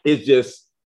 It's just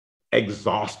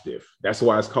exhaustive. That's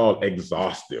why it's called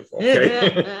exhaustive.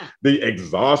 Okay. The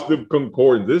exhaustive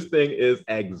concordance. This thing is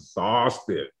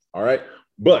exhaustive. All right.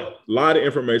 But a lot of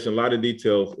information, a lot of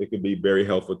details. It can be very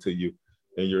helpful to you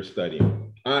in your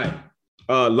studying. All right.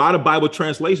 A lot of Bible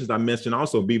translations I mentioned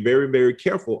also. Be very, very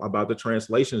careful about the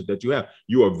translations that you have.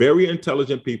 You are very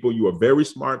intelligent people. You are very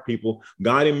smart people.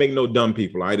 God didn't make no dumb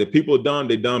people. All right. If people are dumb,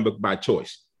 they're dumb by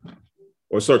choice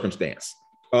or circumstance.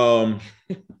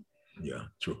 Yeah,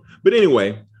 true. But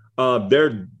anyway, there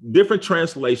are different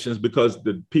translations because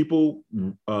the people's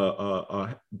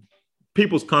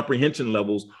comprehension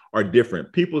levels are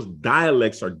different. People's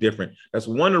dialects are different. That's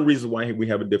one of the reasons why we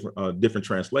have a different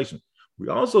translation. We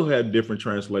also have different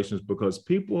translations because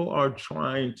people are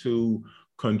trying to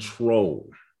control.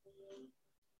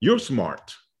 You're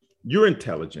smart. You're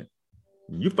intelligent.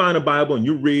 You find a Bible and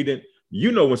you read it.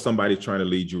 You know when somebody's trying to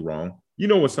lead you wrong. You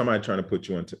know when somebody's trying to put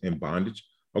you in bondage.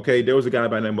 Okay, there was a guy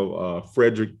by the name of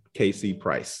Frederick K.C.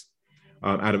 Price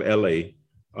out of L.A.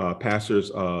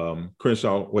 Pastors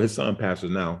Crenshaw, well, his son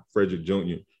pastors now, Frederick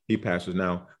Jr. He pastors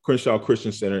now, Crenshaw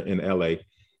Christian Center in L.A.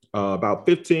 About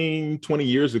 15, 20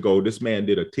 years ago, this man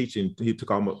did a teaching. He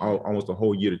took almost a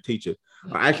whole year to teach it.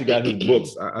 I actually got his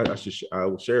books. I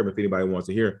will share them if anybody wants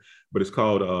to hear, but it's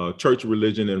called Church,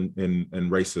 Religion,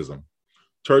 and Racism.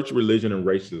 Church, Religion, and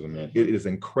Racism, man. It is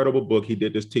an incredible book. He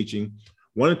did this teaching.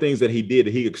 One of the things that he did,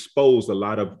 he exposed a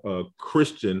lot of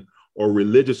Christian or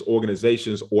religious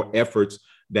organizations or efforts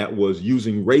that was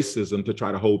using racism to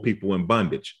try to hold people in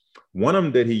bondage. One of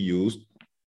them that he used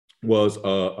was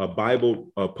a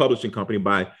Bible publishing company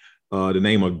by the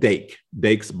name of Dake,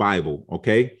 Dake's Bible,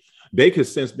 okay? Dake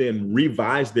has since then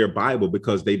revised their Bible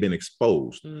because they've been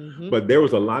exposed. Mm-hmm. But there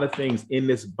was a lot of things in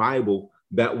this Bible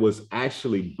that was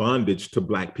actually bondage to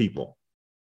Black people,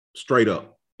 straight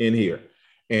up in here.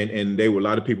 And they were, a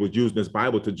lot of people using this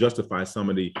Bible to justify some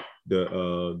of the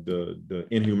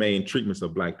inhumane treatments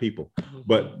of Black people. Mm-hmm.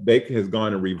 But they has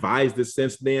gone and revised this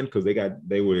since then because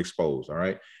they were exposed. All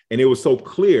right. And it was so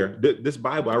clear that this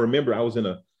Bible, I remember I was in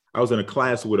a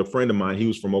class with a friend of mine. He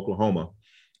was from Oklahoma.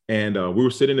 And we were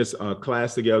sitting in this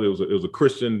class together. It was a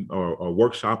Christian or a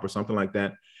workshop or something like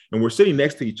that. And we're sitting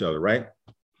next to each other, right?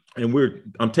 And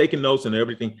I'm taking notes and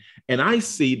everything. And I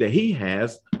see that he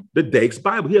has the Dake's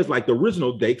Bible. He has like the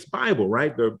original Dake's Bible,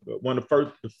 right? The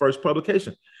first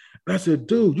publication. And I said,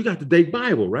 dude, you got the Dake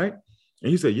Bible, right?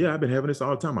 And he said, yeah, I've been having this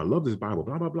all the time. I love this Bible,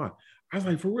 blah, blah, blah. I was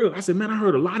like, for real? I said, man, I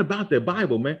heard a lot about that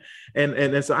Bible, man.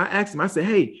 And so I asked him, I said,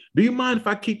 hey, do you mind if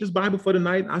I keep this Bible for the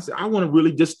night? I said, I want to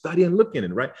really just study and look in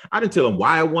it, right? I didn't tell him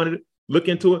why I wanted it. Look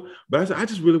into it. But I said, I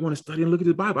just really want to study and look at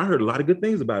the Bible. I heard a lot of good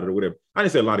things about it or whatever. I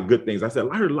didn't say a lot of good things. I said,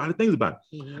 I heard a lot of things about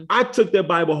it. Mm-hmm. I took that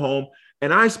Bible home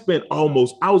and I was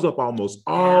up almost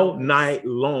all night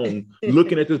long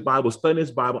looking at this Bible, studying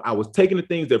this Bible. I was taking the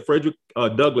things that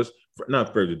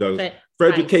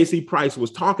Frederick K.C. Price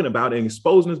was talking about and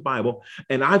exposing his Bible.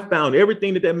 And I found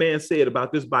everything that man said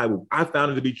about this Bible. I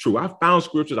found it to be true. I found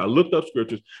scriptures. I looked up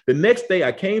scriptures. The next day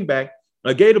I came back.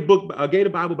 I gave the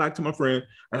Bible back to my friend.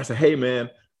 And I said, hey, man,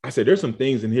 I said, there's some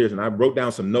things in here. And I wrote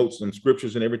down some notes and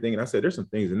scriptures and everything. And I said, there's some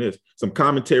things in this, some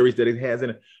commentaries that it has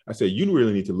in it. I said, you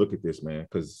really need to look at this, man.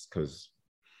 Because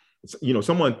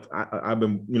someone I've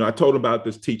been, I told him about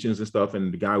this teachings and stuff.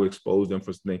 And the guy would expose them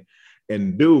for something.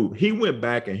 And dude, he went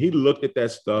back and he looked at that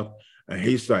stuff. And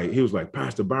he was like,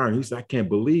 Pastor Byron, he said, I can't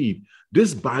believe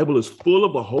this Bible is full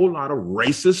of a whole lot of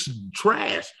racist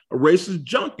trash, racist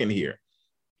junk in here.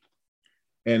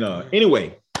 And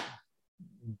anyway,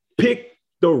 pick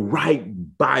the right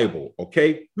Bible,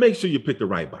 okay? Make sure you pick the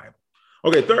right Bible.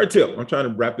 Okay, third tip. I'm trying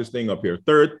to wrap this thing up here.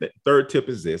 Third tip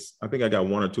is this. I think I got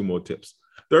one or two more tips.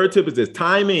 Third tip is this: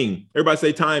 timing. Everybody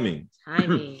say timing.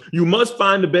 Timing. You must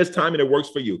find the best timing that works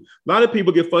for you. A lot of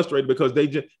people get frustrated because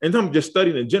and I'm just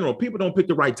studying in general. People don't pick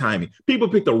the right timing. People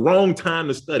pick the wrong time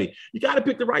to study. You got to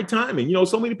pick the right timing.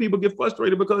 So many people get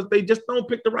frustrated because they just don't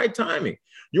pick the right timing.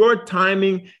 Your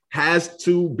timing has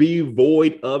to be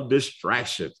void of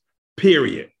distractions,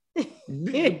 period.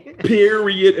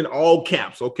 Period in all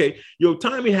caps, okay? Your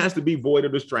timing has to be void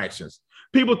of distractions.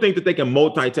 People think that they can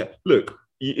multitask. Look,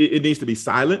 it needs to be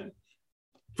silent.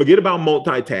 Forget about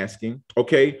multitasking,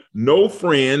 okay? No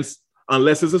friends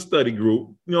unless it's a study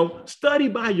group. Study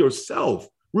by yourself.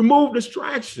 Remove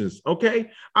distractions, okay?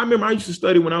 I remember I used to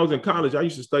study when I was in college. I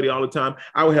used to study all the time.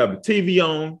 I would have the TV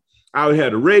on. I would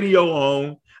have the radio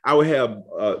on. I would have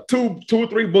two or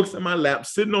three books in my lap,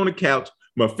 sitting on the couch,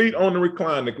 my feet on the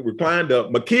reclined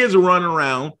up. My kids are running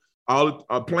around, all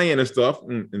playing and stuff.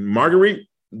 And Marguerite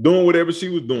doing whatever she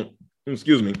was doing.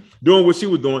 excuse me, doing what she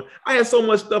was doing. I had so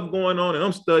much stuff going on and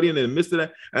I'm studying in the midst of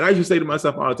that. And I used to say to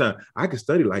myself all the time, I can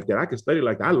study like that. I can study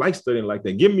like that. I like studying like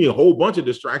that. Give me a whole bunch of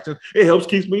distractions. It helps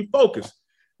keeps me focused.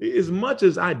 As much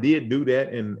as I did do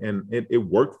that and it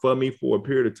worked for me for a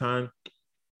period of time,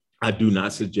 I do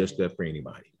not suggest that for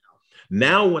anybody.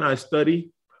 Now, when I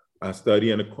study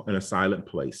in a silent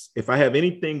place. If I have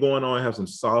anything going on, I have some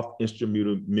soft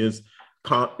instrumental music,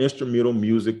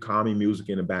 calming music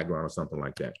in the background or something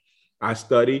like that. I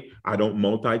study. I don't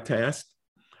multitask.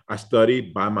 I study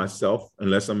by myself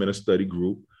unless I'm in a study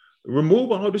group.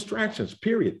 Remove all distractions,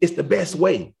 period. It's the best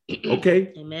way,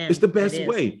 okay? Amen. It's the best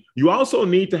way. You also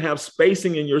need to have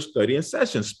spacing in your studying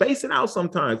sessions. Space it out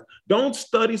sometimes. Don't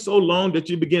study so long that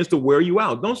it begins to wear you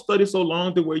out. Don't study so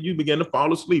long to where you begin to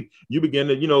fall asleep. You begin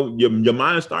to, your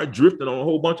mind start drifting on a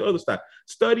whole bunch of other stuff.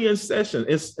 Study in session,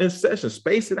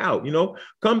 space it out,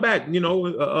 come back,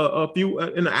 a few,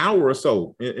 in an hour or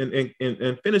so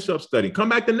and finish up studying. Come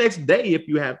back the next day if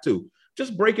you have to.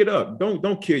 Just break it up.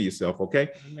 Don't kill yourself,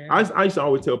 okay? I used to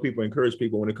always tell people, encourage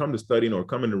people when it comes to studying or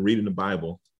coming to reading the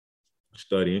Bible,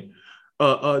 studying,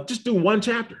 just do one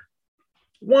chapter.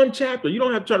 One chapter. You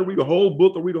don't have to try to read a whole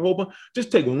book or read a whole bunch.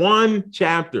 Just take one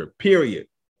chapter, period.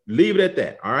 Leave it at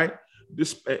that, all right?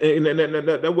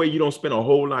 That way you don't spend a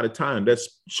whole lot of time. That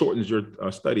shortens your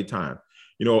study time.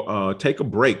 Take a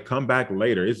break, come back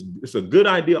later. It's a good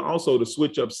idea also to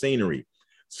switch up scenery.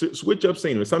 Switch up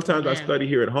scenery. Sometimes I study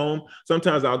here at home.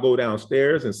 Sometimes I'll go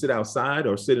downstairs and sit outside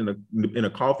or sit in a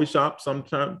coffee shop.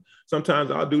 Sometimes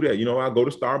I'll do that. I'll go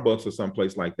to Starbucks or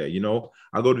someplace like that.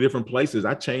 I go to different places.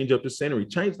 I change up the scenery.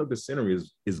 Change up the scenery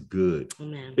is good.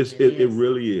 Amen. It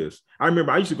really is. I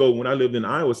remember I used to go when I lived in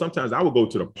Iowa. Sometimes I would go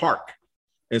to the park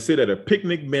and sit at a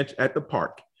picnic bench at the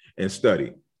park and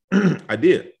study. I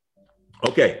did.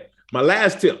 Okay. My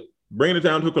last tip. Bring it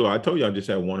down to a close. I told you I just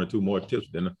had one or two more tips.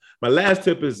 Then my last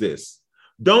tip is this.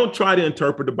 Don't try to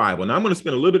interpret the Bible. Now I'm going to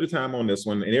spend a little bit of time on this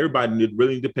one, and everybody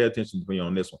really need to pay attention to me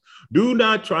on this one. Do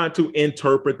not try to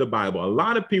interpret the Bible. A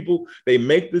lot of people, they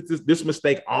make this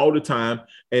mistake all the time,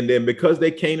 and then because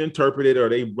they can't interpret it or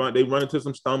they run into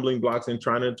some stumbling blocks in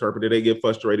trying to interpret it, they get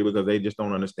frustrated because they just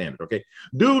don't understand it. Okay,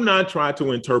 do not try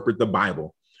to interpret the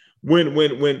Bible. When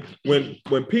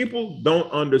people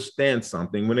don't understand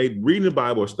something, when they read the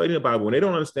Bible or study the Bible, when they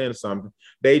don't understand something,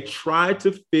 they try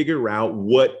to figure out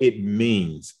what it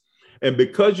means. And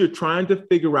because you're trying to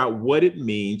figure out what it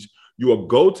means, you will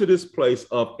go to this place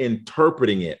of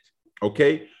interpreting it.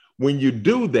 Okay. When you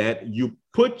do that, you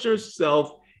put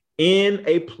yourself in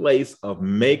a place of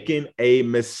making a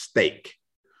mistake.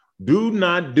 Do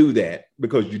not do that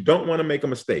because you don't want to make a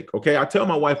mistake. Okay. I tell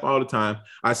my wife all the time,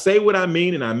 I say what I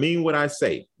mean and I mean what I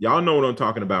say. Y'all know what I'm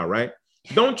talking about, right?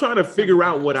 Don't try to figure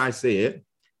out what I said.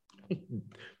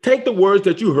 Take the words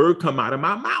that you heard come out of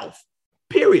my mouth,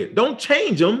 period. Don't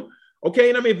change them. Okay.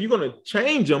 And I mean, if you're going to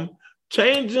change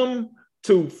them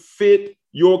to fit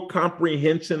your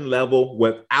comprehension level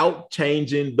without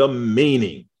changing the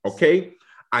meaning. Okay.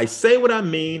 I say what I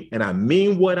mean and I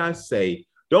mean what I say.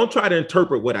 Don't try to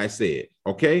interpret what I said,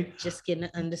 okay? Just get an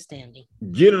understanding.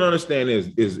 Get an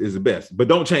understanding is the best, but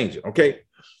don't change it, okay?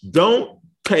 Don't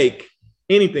take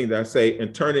anything that I say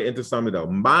and turn it into something else.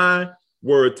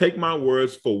 Take my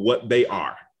words for what they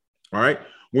are, all right?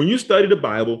 When you study the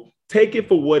Bible, take it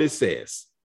for what it says.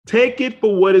 Take it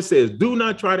for what it says. Do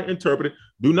not try to interpret it.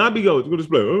 Do not be going to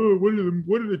display, oh,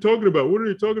 what are they talking about? What are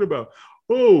they talking about?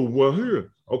 Oh, well,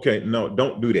 here. Okay, no,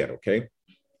 don't do that, okay?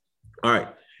 All right.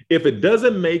 If it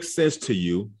doesn't make sense to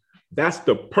you, that's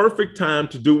the perfect time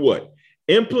to do what?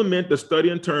 Implement the study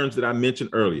in terms that I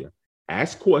mentioned earlier.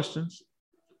 Ask questions,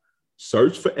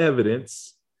 search for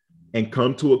evidence, and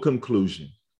come to a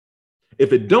conclusion.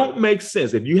 If it don't make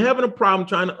sense, if you're having a problem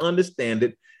trying to understand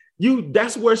it,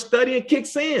 that's where studying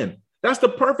kicks in. That's the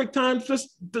perfect time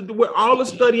where all the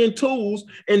studying tools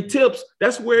and tips,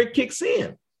 that's where it kicks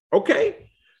in. Okay?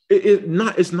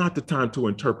 It's not the time to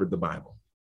interpret the Bible.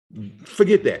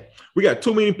 Forget that. We got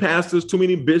too many pastors, too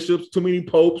many bishops, too many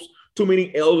popes, too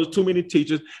many elders, too many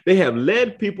teachers. They have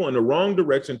led people in the wrong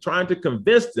direction, trying to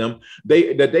convince them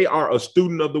that they are a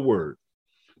student of the word.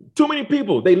 Too many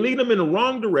people, they lead them in the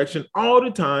wrong direction all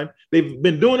the time. They've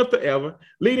been doing it forever,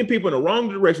 leading people in the wrong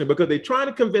direction because they're trying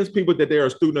to convince people that they're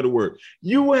a student of the word.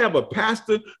 You have a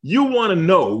pastor, you want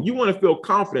to feel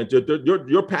confident that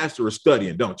your pastor is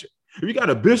studying, don't you? If you got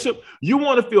a bishop, you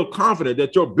want to feel confident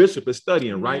that your bishop is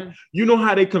studying, right? Yeah. You know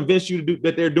how they convince you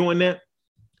that they're doing that?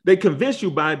 They convince you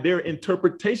by their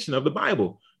interpretation of the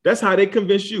Bible. That's how they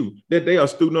convince you that they are a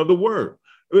student of the word.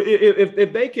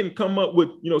 If they can come up with,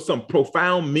 some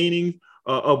profound meaning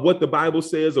of what the Bible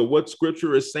says or what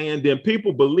scripture is saying, then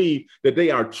people believe that they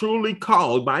are truly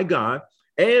called by God.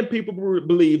 And people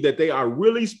believe that they are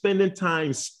really spending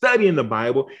time studying the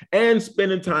Bible and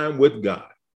spending time with God.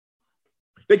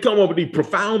 They come up with these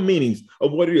profound meanings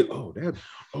of what it is.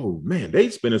 Oh man, they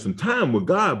spending some time with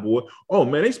God, boy. Oh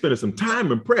man, they spending some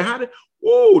time in prayer.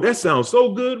 That sounds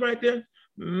so good right there.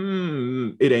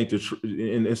 It ain't the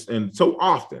truth. And so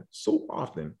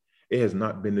often, it has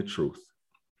not been the truth.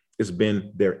 It's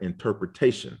been their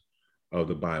interpretation of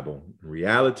the Bible. In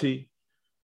reality,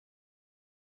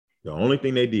 the only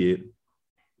thing they did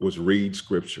was read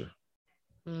scripture.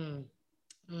 And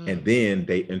then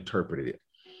they interpreted it.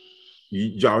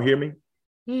 Y'all hear me?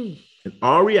 In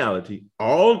all reality,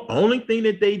 only thing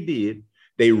that they did,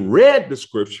 they read the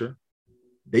scripture.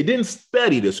 They didn't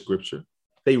study the scripture.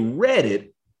 They read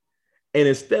it. And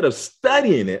instead of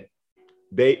studying it,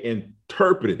 they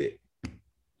interpreted it.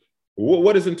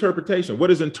 What is interpretation? What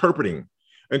is interpreting?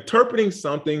 Interpreting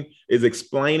something is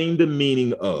explaining the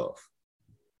meaning of.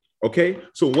 Okay,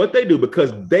 so what they do,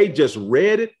 because they just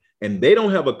read it and they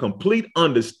don't have a complete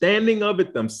understanding of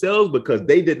it themselves because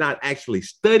they did not actually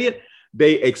study it,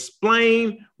 they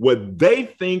explain what they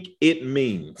think it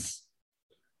means.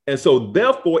 And so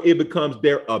therefore it becomes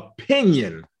their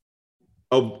opinion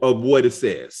of what it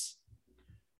says.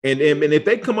 And if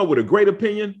they come up with a great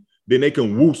opinion, then they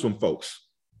can woo some folks.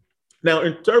 Now,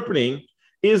 interpreting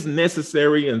is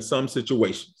necessary in some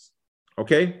situations.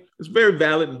 Okay, it's very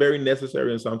valid and very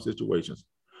necessary in some situations.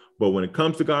 But when it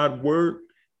comes to God's word,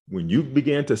 when you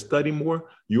begin to study more,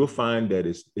 you'll find that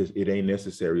it ain't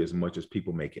necessary as much as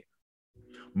people make it.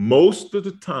 Most of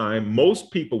the time,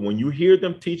 most people, when you hear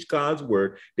them teach God's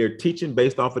word, they're teaching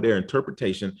based off of their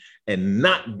interpretation and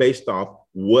not based off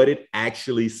what it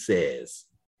actually says.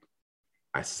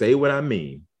 I say what I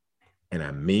mean, and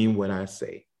I mean what I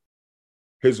say.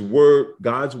 His word,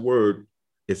 God's word,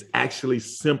 is actually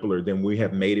simpler than we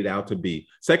have made it out to be.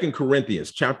 2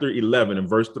 Corinthians chapter 11 and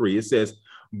verse 3, it says,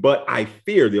 but I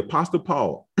fear, the Apostle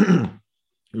Paul,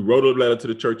 he wrote a letter to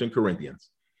the church in Corinthians.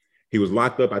 He was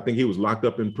locked up. I think he was locked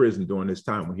up in prison during this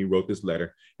time when he wrote this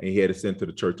letter, and he had it sent to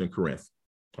the church in Corinth.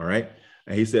 All right.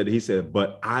 And he said,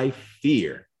 but I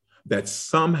fear that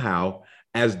somehow,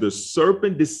 as the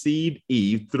serpent deceived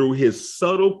Eve through his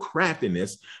subtle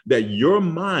craftiness, that your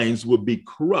minds will be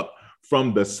corrupt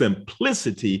from the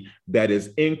simplicity that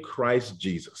is in Christ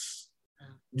Jesus.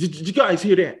 Did you guys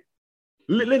hear that?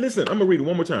 Listen, I'm going to read it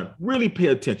one more time. Really pay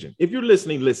attention. If you're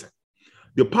listening, listen.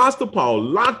 The Apostle Paul,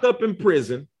 locked up in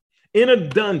prison, in a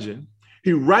dungeon,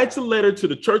 he writes a letter to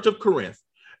the church of Corinth.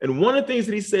 And one of the things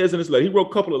that he says in this letter, he wrote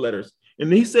a couple of letters,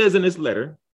 and he says in this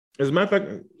letter, as a matter of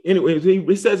fact, anyway,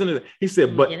 he says in it, he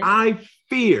said, but I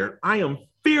am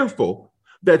fearful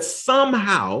that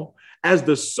somehow, as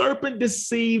the serpent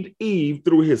deceived Eve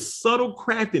through his subtle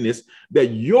craftiness, that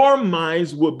your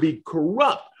minds will be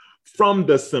corrupt from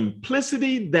the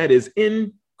simplicity that is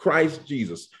in Christ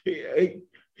Jesus.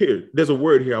 Here, there's a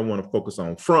word here I want to focus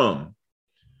on, from.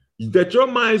 That your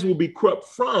minds will be corrupt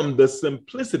from the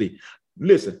simplicity.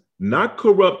 Listen, not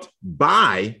corrupt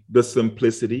by the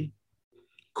simplicity,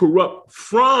 corrupt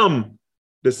from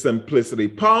the simplicity.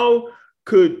 Paul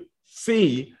could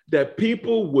see that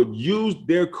people would use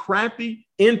their crafty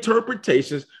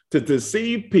interpretations to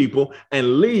deceive people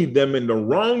and lead them in the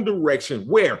wrong direction.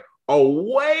 Where?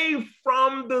 Away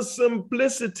from the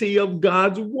simplicity of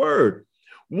God's word.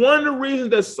 One of the reasons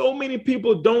that so many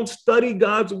people don't study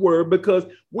God's word, because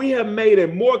we have made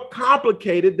it more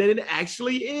complicated than it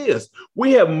actually is.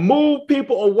 We have moved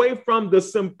people away from the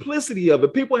simplicity of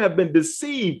it. People have been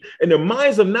deceived and their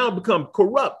minds have now become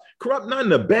corrupt. Corrupt, not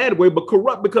in a bad way, but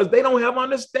corrupt because they don't have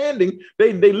understanding.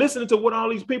 They listen to what all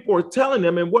these people are telling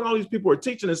them and what all these people are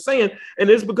teaching and saying, and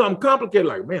it's become complicated.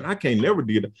 Like, man, I can never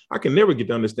get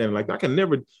the understanding. Like,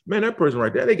 man, that person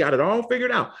right there, they got it all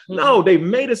figured out. No, they've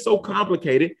made it so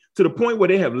complicated to the point where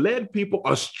they have led people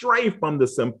astray from the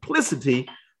simplicity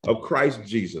of Christ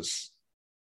Jesus.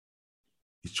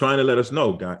 He's trying to let us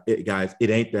know, guys, it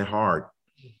ain't that hard.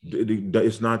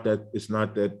 It's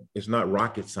not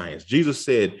rocket science. Jesus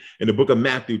said in the book of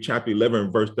Matthew, chapter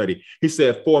 11, verse 30, he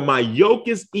said, for my yoke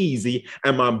is easy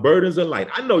and my burdens are light.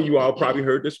 I know you all probably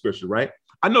heard this scripture, right?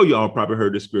 I know you all probably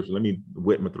heard this scripture. Let me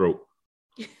wet my throat.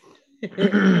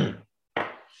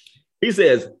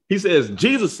 Jesus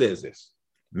says this,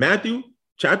 Matthew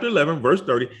chapter 11, verse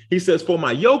 30. He says, for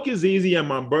my yoke is easy and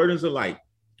my burdens are light.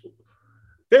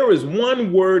 There is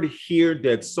one word here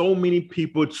that so many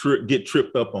people get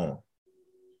tripped up on.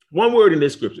 One word in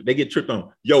this scripture, they get tripped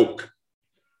on: yoke.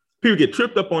 People get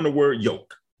tripped up on the word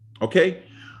yoke, okay?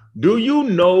 Do you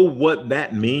know what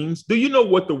that means? Do you know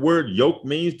what the word yoke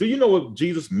means? Do you know what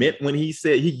Jesus meant when he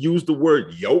said he used the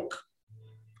word yoke?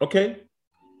 Okay.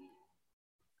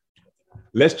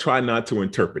 Let's try not to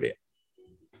interpret it.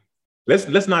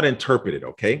 Let's not interpret it,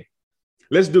 okay?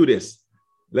 Let's do this.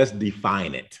 Let's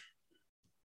define it.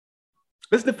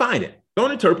 Let's define it.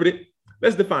 Don't interpret it.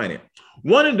 Let's define it.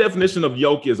 One definition of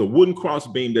yoke is a wooden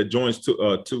crossbeam that joins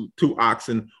two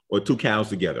oxen or two cows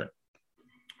together.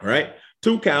 All right.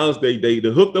 Two cows, they're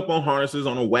hooked up on harnesses,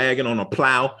 on a wagon, on a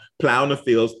plow in the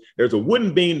fields. There's a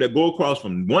wooden beam that go across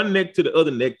from one neck to the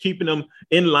other neck, keeping them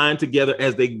in line together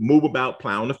as they move about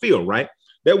plowing the field, right?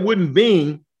 That wooden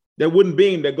beam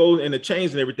that goes in the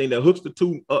chains and everything that hooks the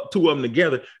two of them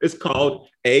together is called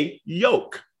a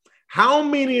yoke. How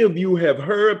many of you have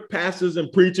heard pastors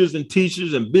and preachers and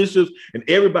teachers and bishops and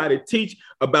everybody teach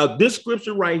about this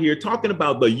scripture right here, talking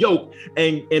about the yoke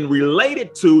and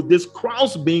related to this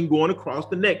cross beam going across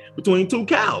the neck between two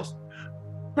cows?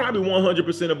 Probably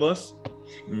 100% of us.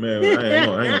 Man, I ain't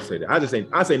gonna say that.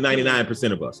 I say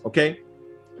 99% of us. Okay,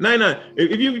 99.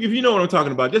 If you know what I'm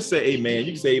talking about, just say amen.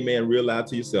 You can say amen real loud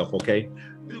to yourself. Okay.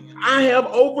 I have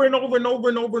over and over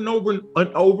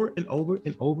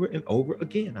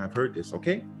again. I've heard this,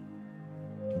 okay?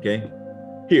 Okay.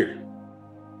 Here,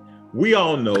 we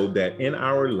all know that in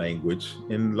our language,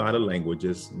 in a lot of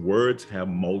languages, words have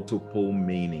multiple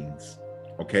meanings,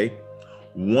 okay?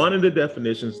 One of the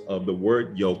definitions of the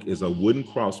word yoke is a wooden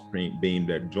cross beam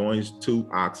that joins two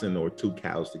oxen or two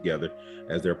cows together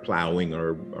as they're plowing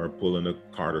or pulling a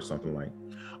cart or something like that.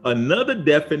 Another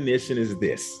definition is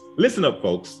this. Listen up,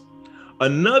 folks.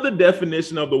 Another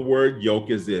definition of the word yoke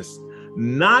is this: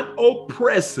 not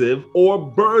oppressive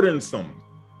or burdensome.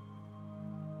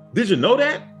 Did you know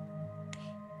that?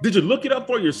 Did you look it up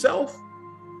for yourself?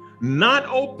 Not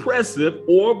oppressive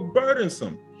or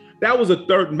burdensome. That was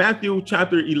Matthew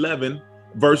chapter 11,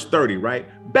 verse 30, right?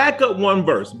 Back up one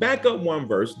verse.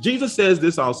 Jesus says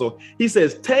this also. He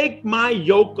says, take my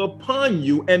yoke upon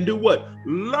you and do what?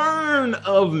 Learn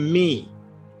of me.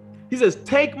 He says,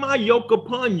 take my yoke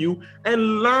upon you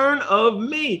and learn of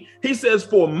me. He says,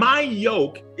 for my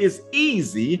yoke is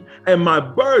easy and my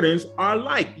burdens are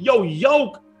light.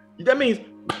 Yoke, that means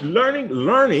learning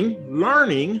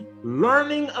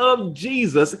of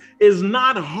Jesus is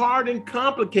not hard and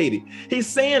complicated. He's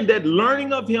saying that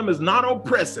learning of him is not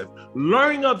oppressive.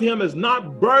 Learning of him is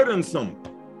not burdensome.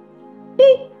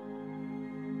 Boop.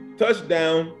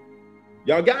 Touchdown.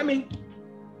 Y'all got me?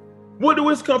 Where do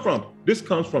this come from? This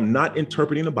comes from not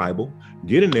interpreting the Bible.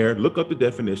 Get in there, look up the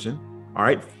definition. All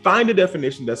right, find a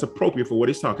definition that's appropriate for what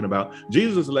he's talking about.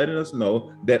 Jesus is letting us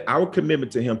know that our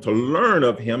commitment to him, to learn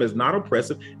of him, is not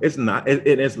oppressive. It's not. It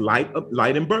is light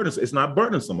and burdensome. It's not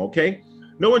burdensome. Okay,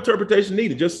 no interpretation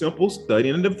needed. Just simple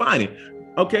studying and defining.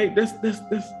 Okay, that's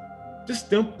just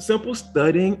simple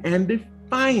studying and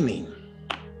defining.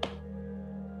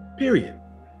 Period.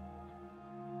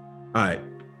 All right,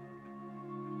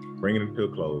 bringing it to a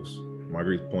close.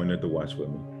 Marguerite's pointing at the watch with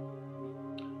me.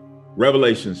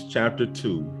 Revelations chapter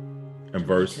 2 and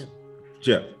verse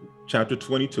chapter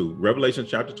 22. Revelation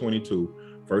chapter 22,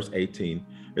 verse 18.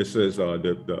 It says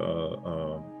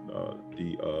the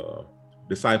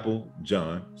disciple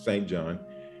John, Saint John,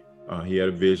 he had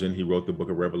a vision. He wrote the book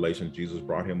of Revelation. Jesus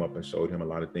brought him up and showed him a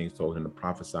lot of things, told him to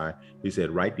prophesy. He said,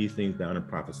 write these things down and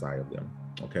prophesy of them.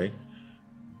 Okay.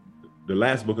 The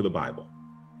last book of the Bible.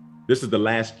 This is the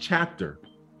last chapter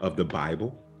of the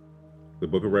Bible. The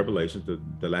book of Revelation,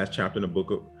 the last chapter in the book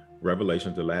of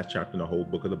Revelation, the last chapter in the whole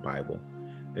book of the Bible.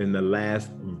 In the last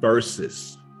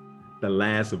verses,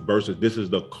 this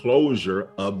is the closure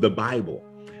of the Bible.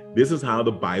 This is how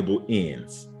the Bible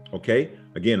ends. Okay.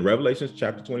 Again, Revelation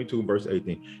chapter 22, verse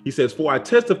 18. He says, for I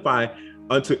testify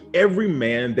unto every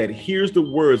man that hears the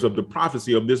words of the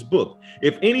prophecy of this book.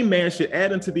 If any man should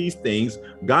add unto these things,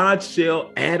 God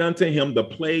shall add unto him the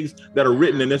plagues that are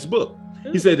written in this book.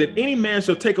 He said that any man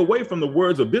shall take away from the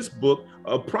words of this book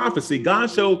of prophecy, God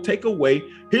shall take away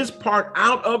his part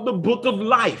out of the book of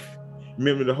life.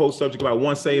 Remember the whole subject about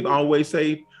once saved, always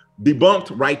saved?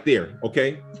 Debunked right there,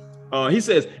 okay? He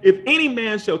says, if any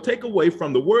man shall take away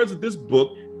from the words of this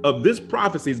book of this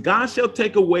prophecies, God shall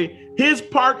take away his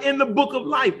part in the book of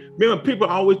life. Remember, people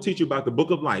always teach you about the book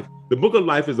of life. The book of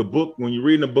life is a book, when you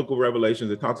read in the book of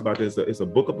Revelations, it talks about this, it's a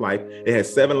book of life. It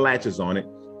has 7 latches on it.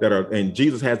 And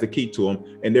Jesus has the key to them.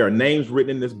 And there are names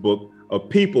written in this book of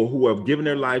people who have given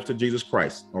their lives to Jesus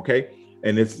Christ. Okay.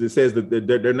 And it says that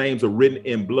their names are written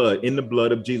in the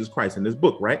blood of Jesus Christ in this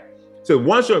book, right? So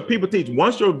once your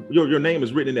name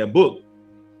is written in that book,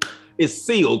 It's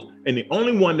sealed. And the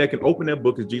only one that can open that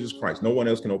book is Jesus Christ. No one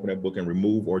else can open that book and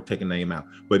remove or take a name out.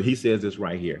 But he says this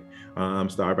right here.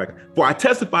 For I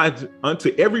testify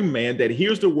unto every man that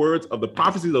hears the words of the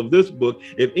prophecies of this book.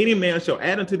 If any man shall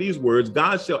add unto these words,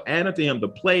 God shall add unto him the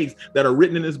plagues that are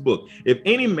written in this book. If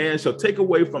any man shall take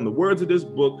away from the words of this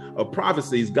book of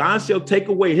prophecies, God shall take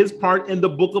away his part in the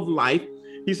book of life.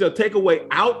 He shall take away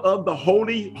out of the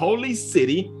holy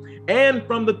city and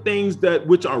from the things that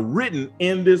which are written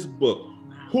in this book.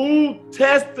 Who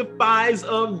testifies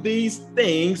of these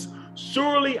things?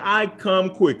 Surely I come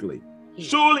quickly.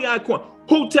 Surely I come.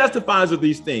 Who testifies of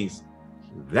these things?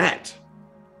 That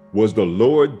was the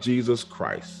Lord Jesus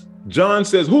Christ. John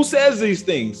says, who says these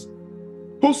things?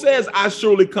 Who says I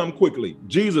surely come quickly?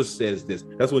 Jesus says this.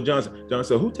 That's what John said. John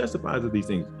said, who testifies of these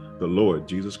things? The Lord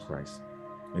Jesus Christ.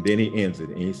 And then he ends it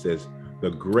and he says, the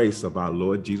grace of our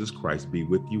Lord Jesus Christ be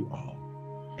with you all.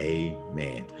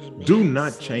 Amen. Do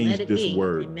not change this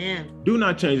word. Amen. Do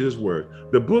not change this word.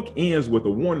 The book ends with a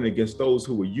warning against those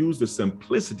who will use the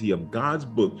simplicity of God's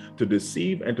book to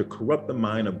deceive and to corrupt the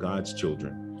mind of God's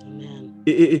children.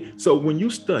 Amen. So when you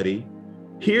study,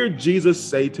 hear Jesus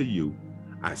say to you,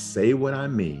 I say what I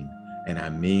mean, and I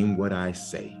mean what I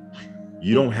say.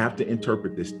 You don't have to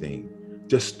interpret this thing.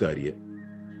 Just study it.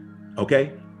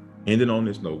 Okay? Ending on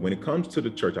this note, when it comes to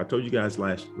the church, I told you guys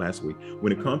last week,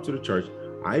 when it comes to the church,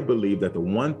 I believe that the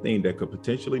one thing that could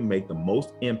potentially make the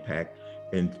most impact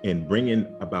in bringing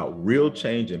about real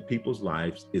change in people's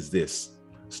lives is this: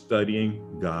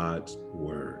 studying God's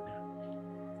word.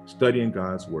 Studying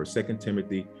God's word. 2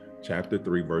 Timothy chapter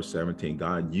 3, verse 17.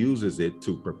 God uses it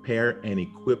to prepare and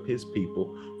equip his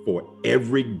people for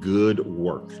every good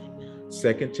work. 2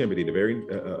 Timothy, the very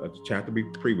chapter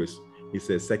previous, he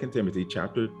says, 2 Timothy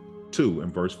chapter 2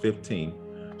 and verse 15,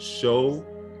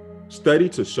 study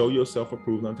to show yourself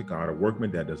approved unto God, a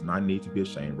workman that does not need to be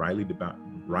ashamed, rightly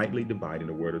dividing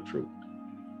the word of truth.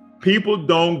 People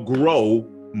don't grow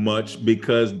much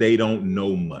because they don't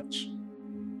know much.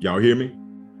 Y'all hear me?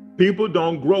 People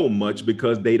don't grow much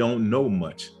because they don't know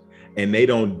much, and they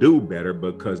don't do better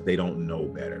because they don't know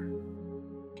better.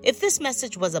 If this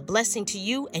message was a blessing to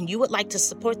you and you would like to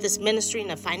support this ministry in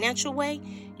a financial way,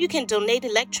 you can donate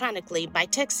electronically by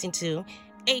texting to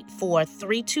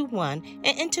 84321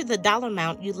 and enter the dollar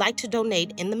amount you'd like to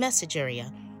donate in the message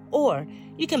area. Or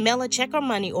you can mail a check or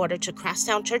money order to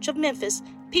Crosstown Church of Memphis,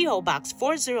 P.O. Box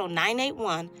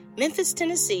 40981, Memphis,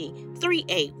 Tennessee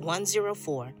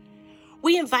 38104.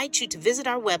 We invite you to visit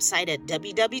our website at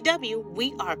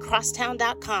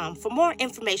www.wearecrosstown.com for more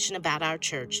information about our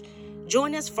church.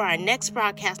 Join us for our next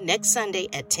broadcast next Sunday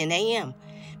at 10 a.m.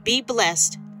 Be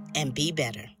blessed and be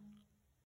better.